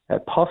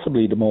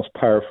 possibly the most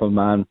powerful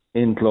man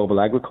in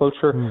global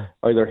agriculture,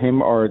 either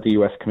him or the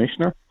US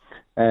Commissioner,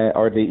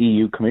 or the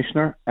EU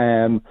Commissioner.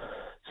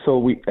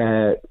 So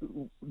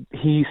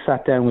he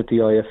sat down with the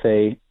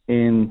IFA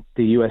in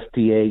the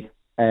USDA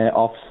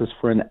offices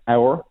for an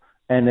hour.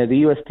 And the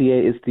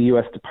USDA is the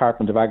US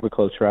Department of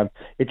Agriculture, and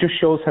it just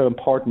shows how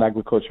important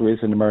agriculture is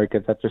in America,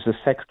 that there's a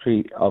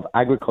Secretary of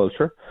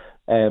Agriculture.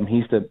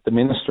 He's the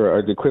minister,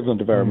 or the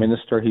equivalent of our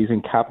minister. He's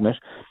in cabinet.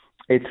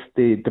 It's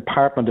the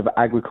Department of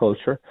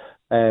Agriculture.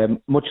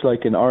 Much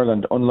like in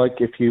Ireland, unlike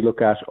if you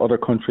look at other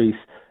countries,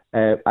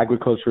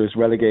 agriculture is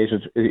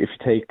relegated. If you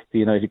take the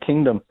United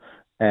Kingdom,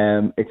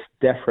 it's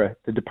DEFRA,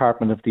 the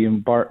Department of the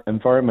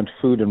Environment,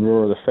 Food and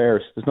Rural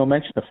Affairs. There's no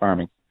mention of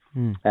farming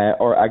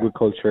or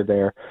agriculture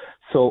there.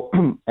 So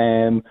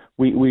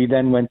we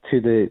then went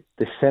to the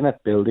Senate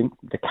building,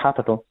 the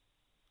Capitol,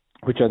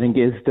 which I think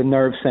is the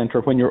nerve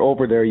centre. When you're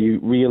over there, you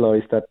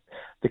realise that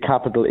the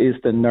Capitol is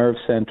the nerve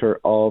centre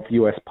of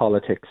US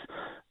politics.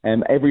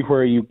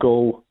 Everywhere you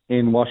go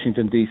in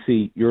Washington,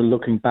 D.C., you're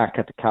looking back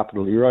at the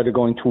Capitol. You're either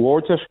going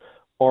towards it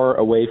or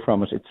away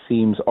from it, it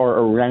seems, or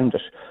around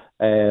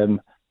it.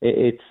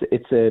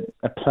 It's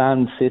a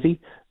planned city.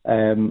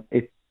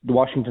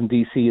 Washington,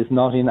 D.C. is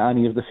not in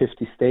any of the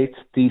 50 states.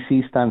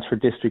 D.C. stands for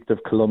District of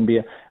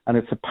Columbia, and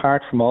it's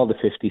apart from all the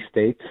 50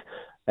 states.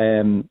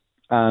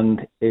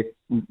 And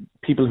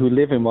people who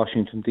live in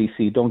Washington,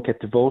 D.C. don't get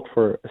to vote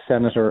for a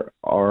senator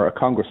or a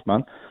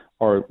congressman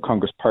or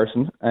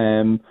congressperson,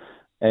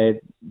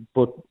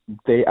 but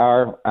they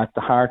are at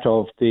the heart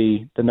of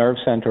the nerve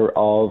centre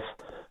of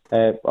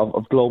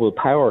of global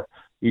power.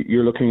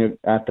 You're looking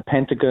at the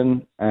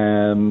Pentagon,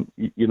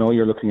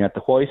 you're looking at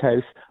the White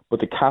House, but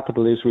the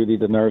Capitol is really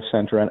the nerve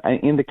center.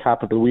 And in the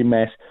Capitol, we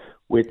met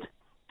with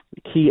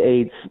key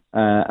aides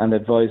and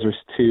advisors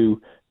to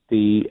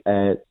the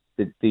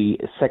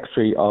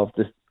secretary of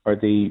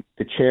the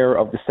chair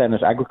of the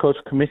Senate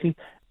Agriculture Committee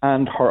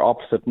and her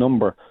opposite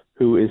number,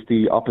 who is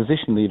the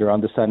opposition leader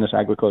on the Senate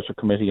Agriculture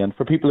Committee. And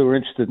for people who are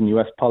interested in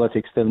US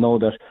politics, they'll know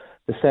that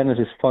the Senate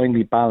is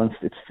finely balanced.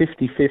 It's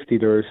 50-50.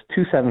 There's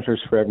 2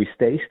 senators for every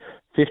state,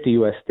 50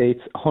 US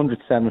states, 100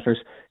 senators.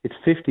 It's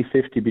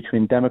 50-50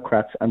 between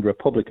Democrats and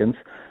Republicans,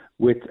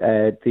 with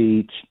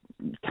the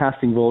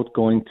casting vote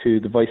going to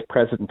the Vice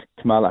President,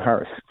 Kamala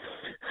Harris.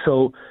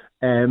 So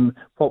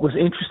what was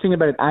interesting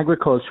about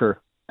agriculture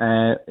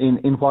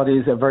in what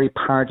is a very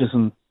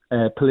partisan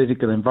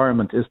political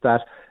environment is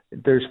that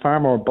there's far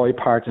more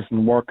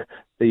bipartisan work.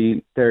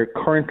 They're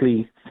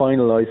currently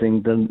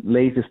finalising the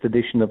latest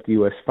edition of the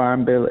US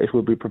Farm Bill. It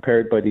will be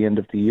prepared by the end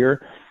of the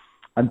year.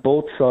 And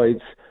both sides,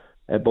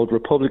 both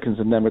Republicans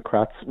and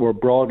Democrats, were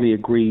broadly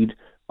agreed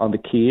on the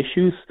key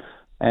issues.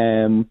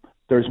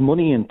 There's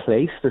money in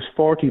place. There's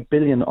 $40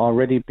 billion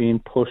already being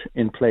put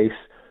in place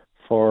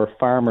for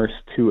farmers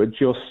to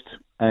adjust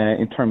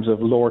in terms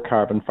of lower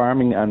carbon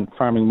farming and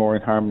farming more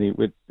in harmony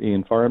with the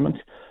environment.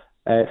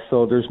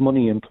 So there's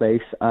money in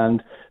place,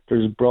 and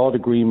there's broad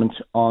agreement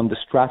on the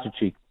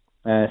strategy.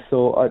 That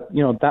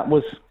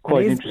was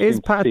quite interesting.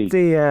 Is Pat,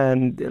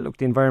 the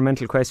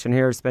environmental question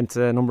here, spent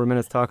a number of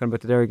minutes talking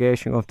about the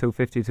derogation of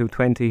 250,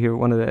 220 here.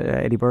 One of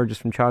the Eddie Burgess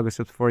from Teagasc just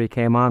before you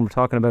came on. We're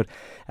talking about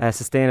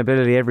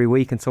sustainability every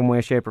week in some way,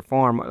 shape or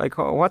form. Like,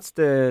 what's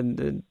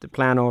the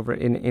plan over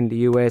in the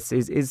US?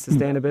 Is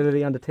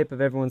sustainability on the tip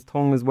of everyone's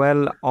tongue as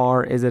well,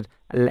 or does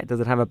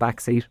it have a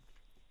back seat?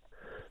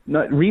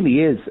 No, it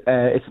really is.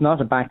 It's not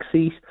a back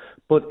seat,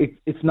 but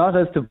it's not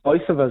as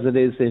divisive as it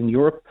is in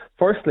Europe.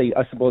 Firstly,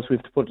 I suppose we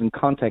have to put it in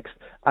context.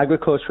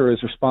 Agriculture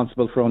is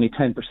responsible for only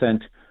 10%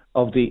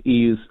 of the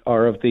EU's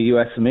or of the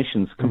US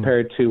emissions,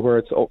 compared to where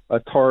it's a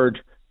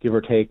third, give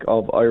or take,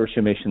 of Irish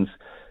emissions.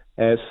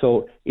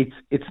 So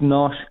it's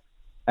not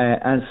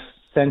as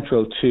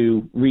central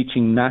to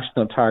reaching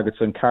national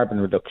targets on carbon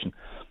reduction.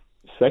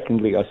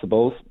 Secondly, I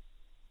suppose,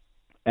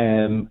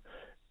 it's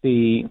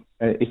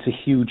a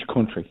huge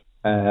country.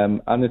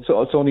 And it's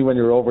only when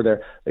you're over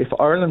there. If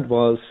Ireland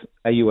was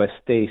a US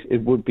state,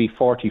 it would be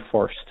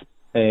 41st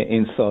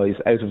in size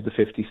out of the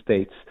 50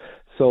 states.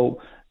 So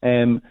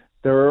there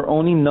are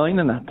only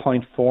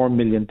 9.4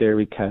 million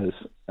dairy cows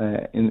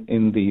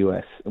in the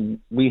US.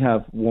 We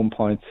have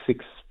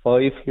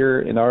 1.65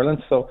 here in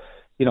Ireland. So,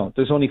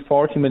 there's only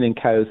 40 million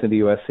cows in the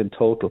US in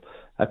total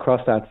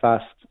across that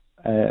vast.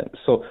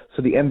 So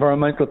the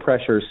environmental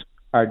pressures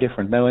are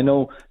different. Now, I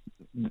know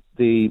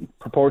the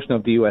proportion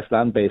of the US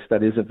land base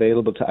that is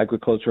available to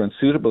agriculture and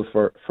suitable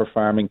for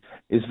farming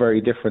is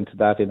very different to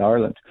that in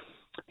Ireland.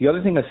 The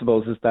other thing, I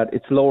suppose, is that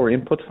it's lower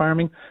input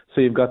farming.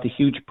 So you've got the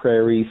huge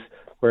prairies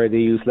where they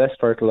use less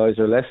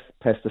fertilizer, less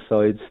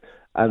pesticides,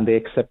 and they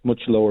accept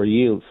much lower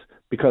yields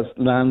because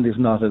land is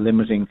not a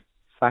limiting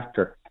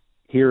factor.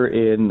 Here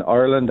in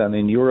Ireland and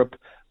in Europe,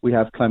 we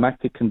have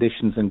climatic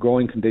conditions and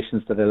growing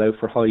conditions that allow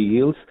for high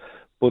yields.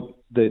 But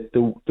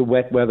the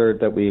wet weather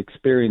that we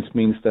experience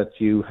means that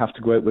you have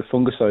to go out with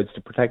fungicides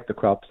to protect the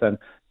crops, and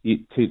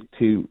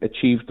to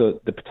achieve the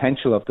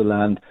potential of the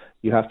land,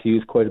 you have to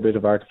use quite a bit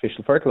of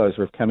artificial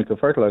fertilizer, of chemical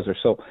fertilizer.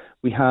 So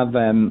we have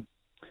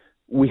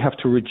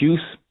to reduce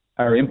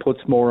our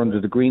inputs more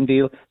under the Green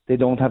Deal. They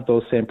don't have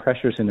those same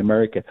pressures in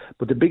America.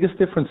 But the biggest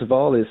difference of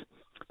all is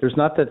there's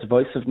not that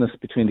divisiveness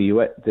between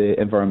the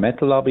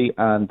environmental lobby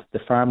and the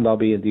farm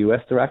lobby in the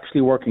US. They're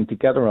actually working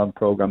together on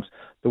programs.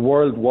 The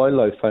World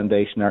Wildlife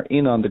Foundation are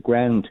in on the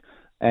ground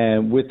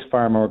with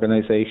farm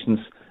organisations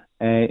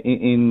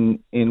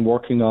in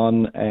working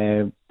on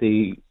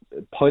the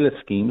pilot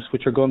schemes,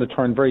 which are going to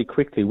turn very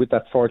quickly with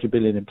that 40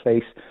 billion in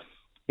place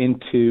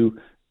into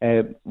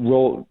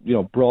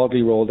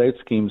broadly rolled out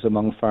schemes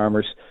among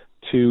farmers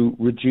to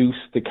reduce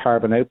the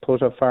carbon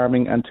output of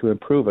farming and to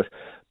improve it.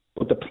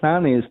 But the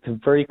plan is to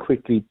very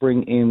quickly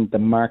bring in the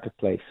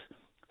marketplace.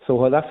 So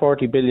while that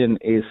 40 billion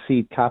is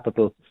seed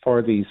capital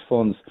for these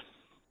funds,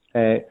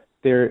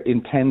 they're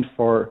intend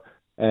for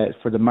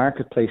the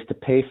marketplace to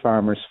pay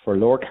farmers for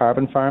lower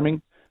carbon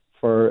farming,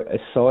 for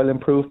soil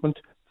improvement,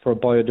 for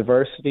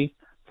biodiversity,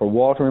 for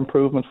water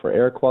improvement, for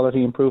air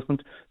quality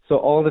improvement. So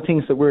all the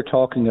things that we're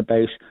talking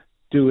about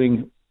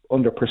doing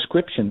under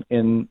prescription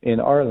in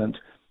Ireland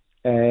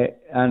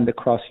and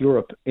across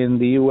Europe. In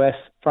the US,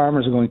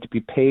 farmers are going to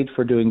be paid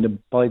for doing them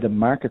by the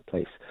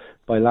marketplace,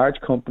 by large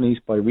companies,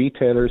 by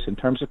retailers in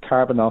terms of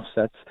carbon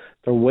offsets.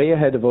 They're way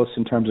ahead of us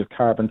in terms of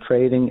carbon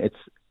trading. It's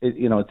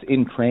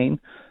in train,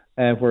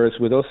 whereas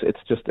with us, it's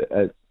just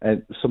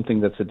something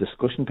that's a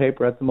discussion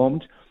paper at the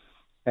moment.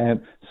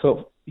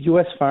 So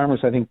US farmers,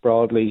 I think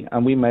broadly,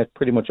 and we met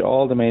pretty much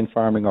all the main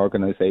farming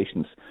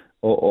organisations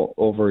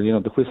over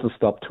the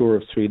whistle-stop tour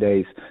of 3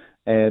 days.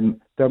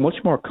 They're much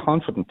more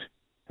confident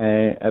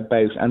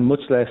about and much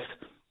less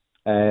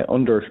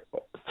under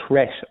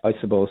threat, I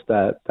suppose,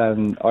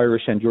 than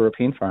Irish and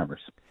European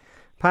farmers.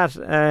 Pat,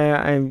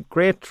 a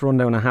great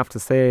rundown, I have to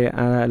say.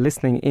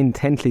 Listening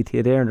intently to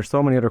you there, and there's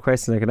so many other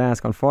questions I could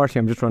ask. Unfortunately,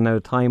 I'm just running out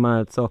of time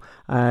on it. So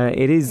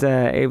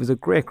it was a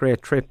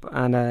great trip.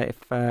 And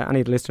if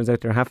any of the listeners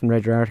out there haven't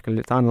read your article,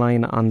 it's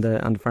online on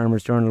the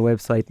Farmers Journal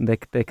website, and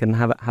they can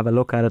have a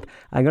look at it.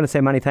 I'm going to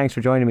say many thanks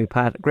for joining me,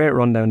 Pat. Great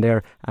rundown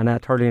there, and I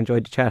thoroughly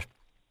enjoyed the chat.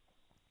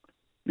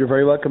 You're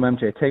very welcome,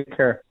 MJ. Take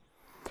care.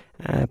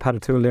 Paddy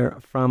Donnoly there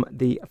from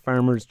the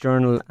Farmers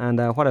Journal, and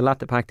what a lot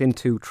to packed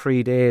into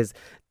 3 days.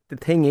 The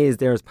thing is,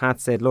 there, as Pat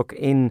said, look,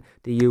 in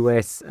the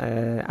US,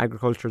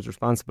 agriculture is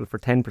responsible for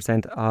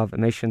 10% of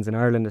emissions. In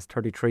Ireland, it's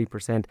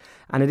 33%.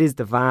 And it is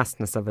the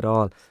vastness of it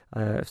all.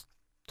 I've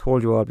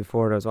told you all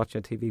before, I was watching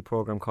a TV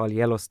programme called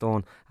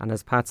Yellowstone, and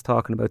as Pat's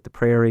talking about the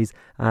prairies,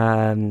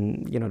 they're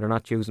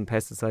not using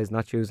pesticides,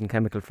 not using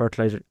chemical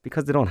fertiliser,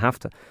 because they don't have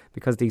to,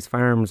 because these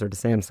farms are the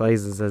same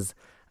sizes as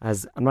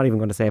I'm not even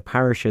going to say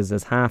parishes,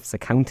 as halves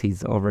of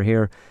counties over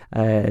here.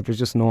 There's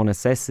just no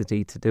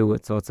necessity to do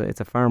it, so it's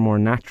a far more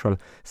natural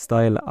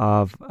style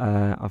of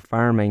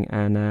farming,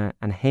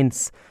 and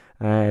hence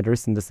there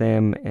isn't the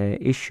same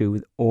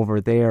issue over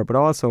there. But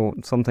also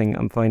something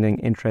I'm finding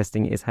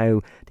interesting is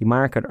how the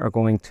market are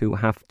going to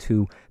have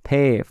to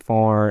pay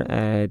for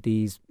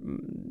these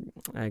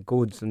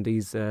goods and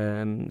these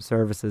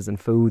services and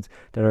foods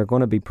that are going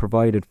to be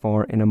provided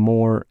for in a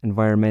more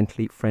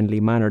environmentally friendly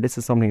manner. This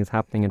is something that's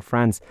happening in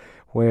France,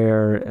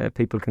 where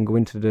people can go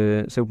into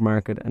the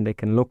supermarket and they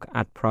can look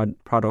at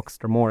products.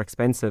 They're more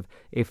expensive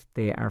if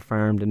they are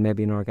farmed in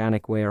maybe an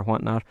organic way or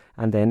whatnot,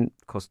 and then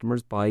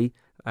customers buy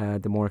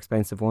the more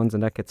expensive ones,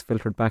 and that gets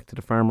filtered back to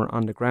the farmer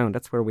on the ground.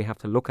 That's where we have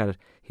to look at it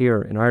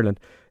here in Ireland,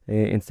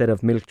 instead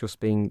of milk just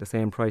being the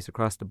same price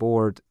across the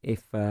board.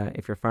 If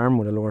you're farming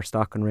with a lower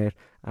stocking rate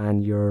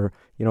and you're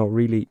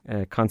really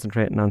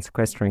concentrating on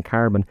sequestering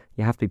carbon,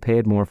 you have to be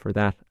paid more for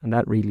that, and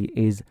that really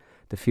is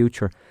the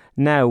future.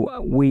 Now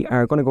we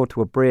are going to go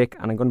to a break,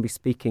 and I'm going to be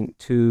speaking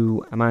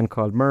to a man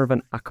called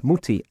Mervyn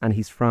Auchmuty, and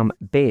he's from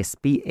BASE,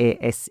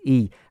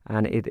 B-A-S-E,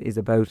 and it is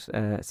about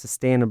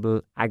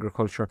sustainable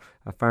agriculture,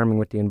 farming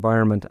with the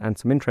environment, and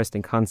some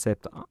interesting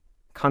concepts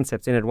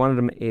in it. One of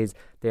them is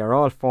they are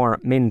all for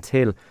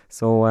min-till,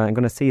 so I'm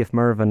going to see if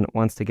Mervyn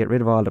wants to get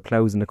rid of all the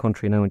ploughs in the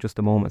country now in just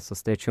a moment, so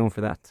stay tuned for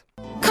that.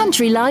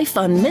 Country Life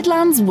on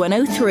Midlands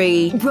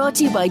 103. Brought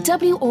to you by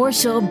W.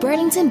 Shaw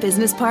Burlington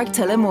Business Park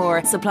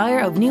Tullamore, supplier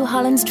of New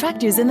Holland's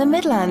tractors in the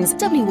Midlands.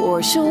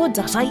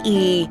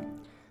 WRShaw.ie.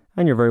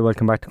 And you're very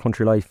welcome back to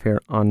Country Life here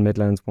on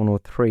Midlands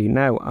 103.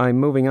 Now I'm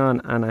moving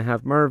on, and I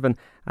have Mervyn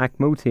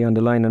Auchmuty on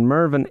the line, and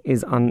Mervyn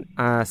is on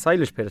a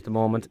silage pit at the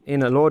moment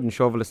in a loading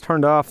shovel. It's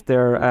turned off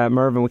there,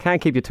 Mervyn. We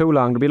can't keep you too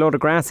long. There'll be a load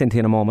of grass into you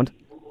in a moment.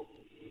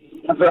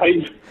 That's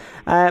right.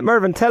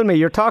 Mervyn, tell me,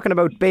 you're talking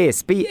about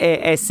BASE,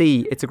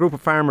 B-A-S-E. It's a group of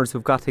farmers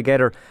who've got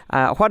together.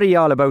 What are you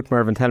all about,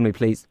 Mervyn? Tell me,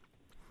 please.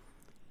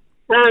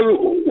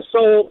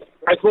 So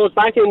I suppose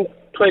back in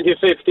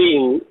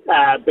 2015,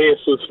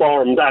 BASE was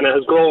formed, and it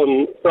has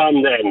grown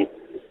from then.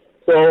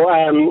 So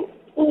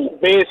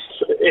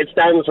BASE, it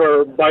stands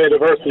for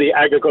Biodiversity,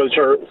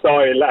 Agriculture,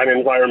 Soil and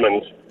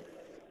Environment.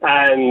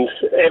 And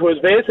it was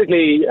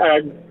basically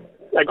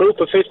a group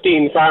of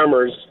 15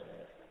 farmers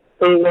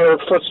who were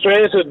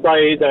frustrated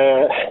by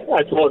the,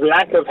 I suppose,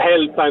 lack of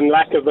help and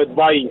lack of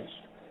advice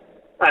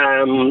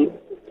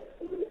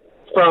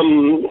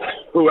from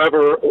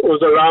whoever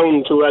was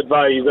around to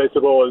advise, I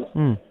suppose,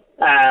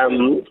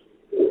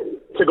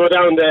 to go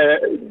down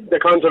the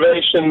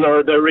conservation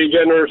or the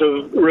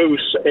regenerative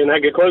route in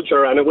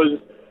agriculture. And it was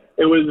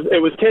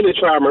tillage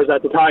farmers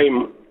at the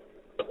time,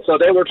 so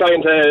they were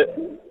trying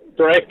to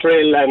direct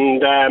drill,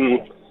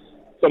 and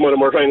some of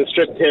them were trying to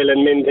strip till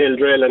and min-till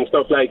drill and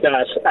stuff like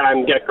that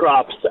and get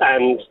crops,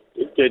 and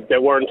they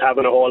weren't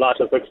having a whole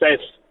lot of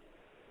success.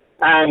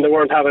 And they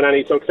weren't having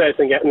any success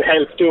in getting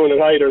help doing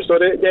it either. So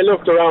they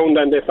looked around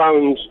and they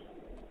found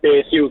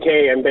BASE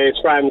UK and BASE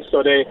France.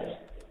 So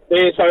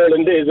BASE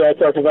Ireland is a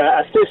sort of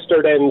a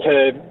sister then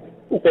to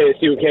BASE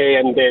UK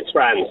and BASE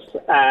France.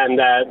 And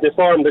they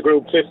formed the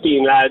group,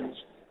 15 lads,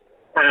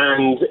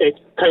 and it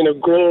kind of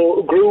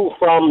grew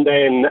from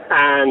then.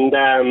 And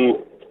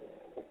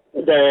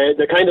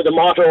the kind of the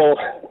motto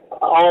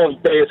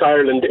of BASE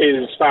Ireland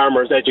is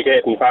farmers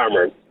educating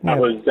farmers. Yeah.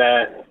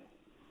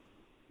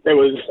 It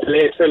was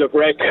late Philip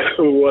Reck,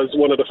 who was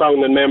one of the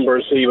founding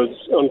members. He was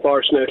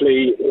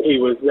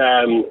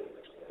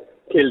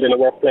killed in a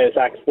workplace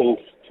accident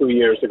 2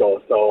 years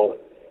ago. So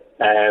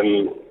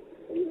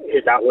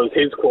that was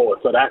his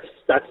quote. So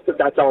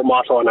that's our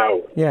motto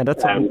now. Yeah,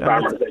 that's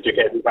farmers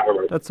educating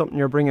farmers. That's something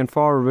you're bringing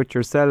forward with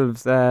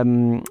yourselves,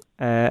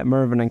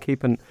 Mervyn, and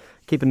keeping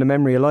the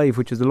memory alive,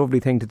 which is a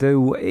lovely thing to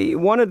do.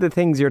 One of the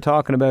things you're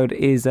talking about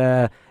is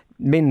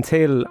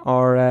min-till,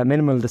 or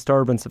minimal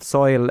disturbance of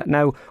soil.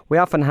 Now, we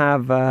often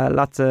have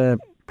lots of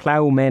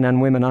ploughmen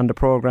and women on the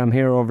programme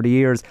here over the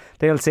years.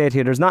 They'll say to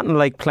you, there's nothing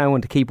like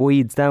ploughing to keep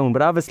weeds down,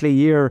 but obviously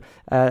you're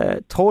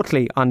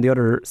totally on the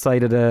other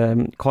side of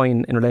the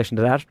coin in relation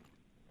to that.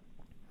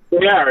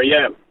 We are,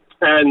 yeah.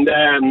 And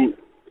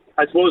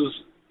I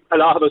suppose a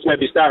lot of us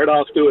maybe started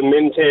off doing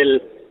mint hill,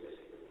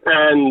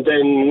 and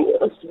then,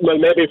 well,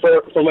 maybe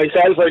for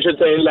myself, I should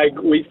say, like,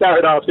 we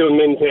started off doing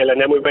mint hill,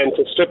 and then we went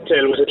to strip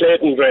till with a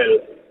Clayton drill,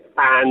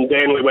 and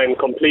then we went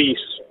complete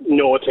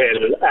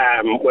no-till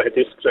with a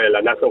disc drill,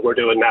 and that's what we're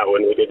doing now,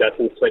 and we did that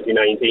since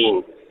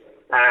 2019.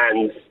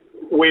 And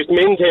with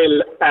mint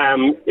hill,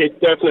 it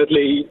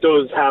definitely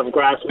does have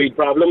grass weed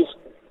problems,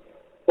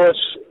 but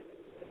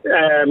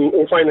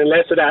we're finding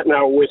less of that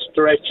now with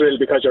direct drill,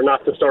 because you're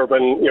not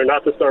disturbing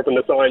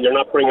the soil, you're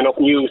not bringing up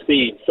new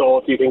seeds. So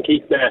if you can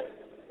keep the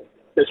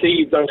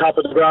seeds on top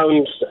of the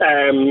ground,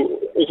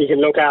 if you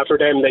can look after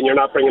them, then you're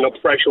not bringing up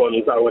fresh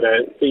ones out of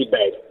the seed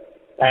bed.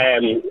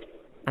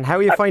 And how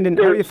are you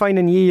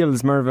finding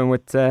yields, Mervyn,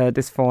 with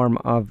this form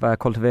of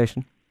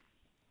cultivation?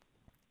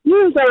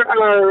 Yields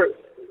are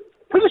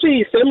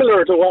pretty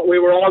similar to what we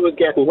were always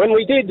getting. When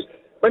we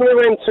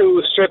went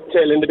to strip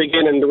till in the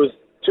beginning, there was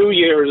 2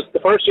 years. The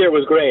first year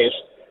was great,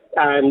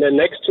 and the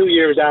next 2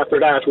 years after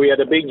that, we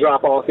had a big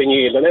drop off in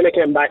yield, and then it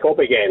came back up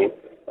again.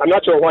 I'm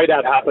not sure why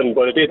that happened,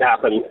 but it did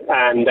happen.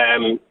 And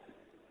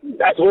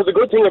I suppose the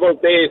good thing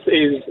about this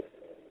is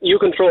you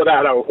can throw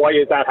that out. Why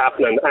is that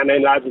happening? And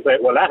then lads will say,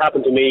 well, that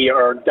happened to me,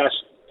 or that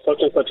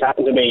such and such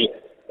happened to me.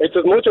 It's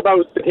as much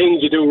about the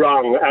things you do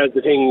wrong as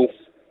the things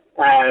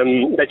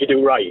that you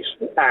do right.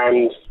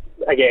 And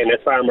again,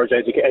 it's farmers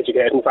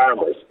educating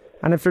farmers.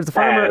 And if there's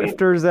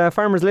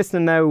farmers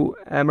listening now,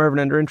 Mervyn,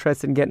 and they're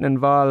interested in getting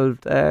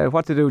involved,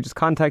 what to do? Just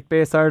contact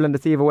Base Ireland. I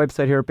see you have a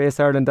website here,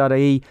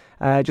 baseireland.ie.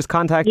 Just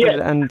contact it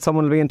and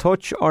someone will be in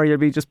touch, or you'll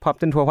be just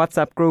popped into a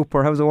WhatsApp group,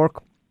 or how's it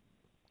work?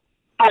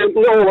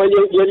 No, well,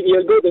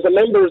 you're good. There's a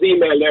member's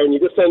email there, and you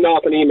just send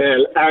off an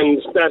email,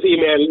 and that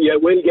email, you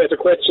will get a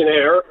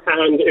questionnaire,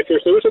 and if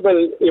you're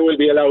suitable, you will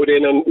be allowed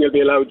in and you'll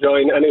be allowed to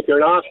join, and if you're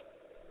not,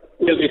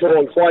 you'll be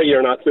told why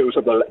you're not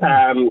suitable.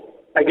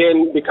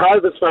 Again, because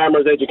it's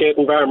farmers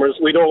educating farmers,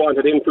 we don't want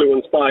it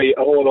influenced by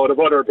a whole lot of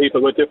other people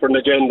with different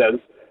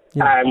agendas.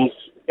 Yeah. And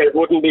it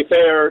wouldn't be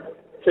fair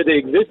to the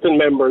existing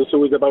members,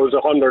 who is about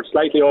 100,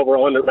 slightly over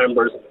 100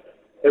 members.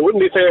 It wouldn't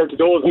be fair to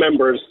those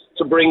members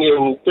to bring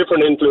in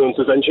different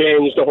influences and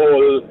change the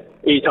whole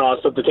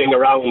ethos of the thing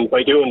around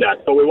by doing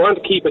that. So we want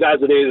to keep it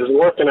as it is,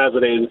 working as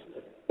it is,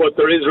 but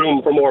there is room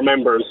for more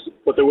members,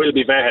 but there will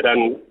be vetted,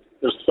 and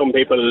there's some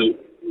people,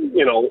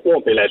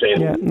 won't be let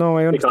in. Yeah, no,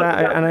 I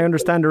understand, and I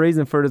understand the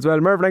reason for it as well.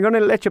 Mervyn, I'm going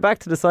to let you back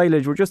to the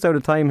silage. We're just out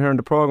of time here on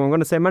the programme. I'm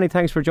going to say many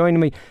thanks for joining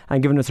me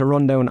and giving us a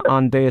rundown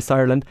on Base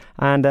Ireland.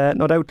 And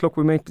no doubt, look,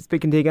 we might be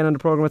speaking to you again on the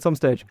programme at some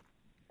stage.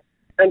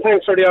 And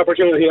thanks for the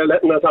opportunity of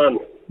letting us on.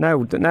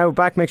 Now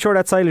back, make sure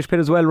that silage pit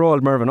is well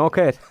rolled, Mervyn.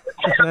 Okay.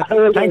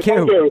 Thank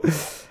you.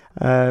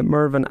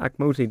 Mervyn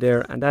Auchmuty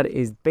there, and that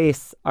is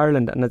Base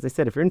Ireland. And as I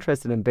said, if you're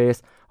interested in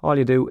Base, all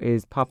you do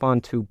is pop on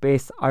to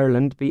Base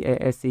Ireland,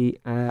 BASE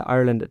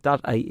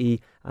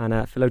Ireland.ie,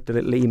 and fill out the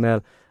little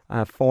email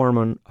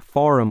forum,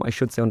 I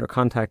should say, under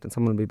contact, and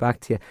someone will be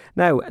back to you.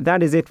 Now,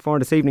 that is it for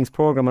this evening's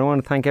programme. I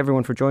want to thank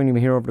everyone for joining me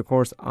here over the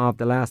course of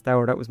the last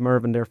hour. That was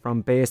Mervyn there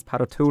from Base,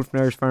 Paddy Donnoly from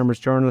Irish Farmers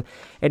Journal,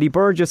 Eddie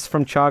Burgess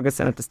from Teagasc,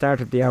 and at the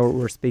start of the hour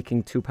we were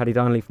speaking to Paddy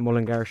Donnoly from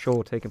Mullingar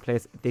Show, taking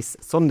place this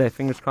Sunday.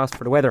 Fingers crossed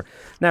for the weather.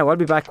 Now, I'll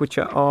be back with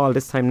you all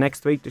this time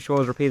next week. The show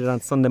is repeated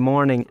on Sunday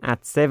morning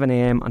at 7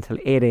 a.m. until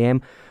 8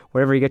 a.m.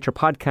 Wherever you get your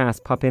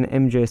podcast, pop in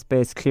MJ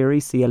Space Cleary,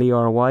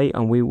 CLERY,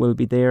 and we will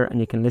be there and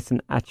you can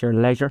listen at your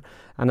leisure.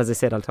 And as I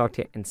said, I'll talk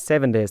to you in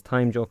 7 days'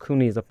 time. Joe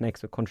Cooney is up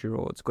next with Country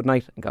Roads. Good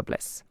night and God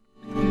bless.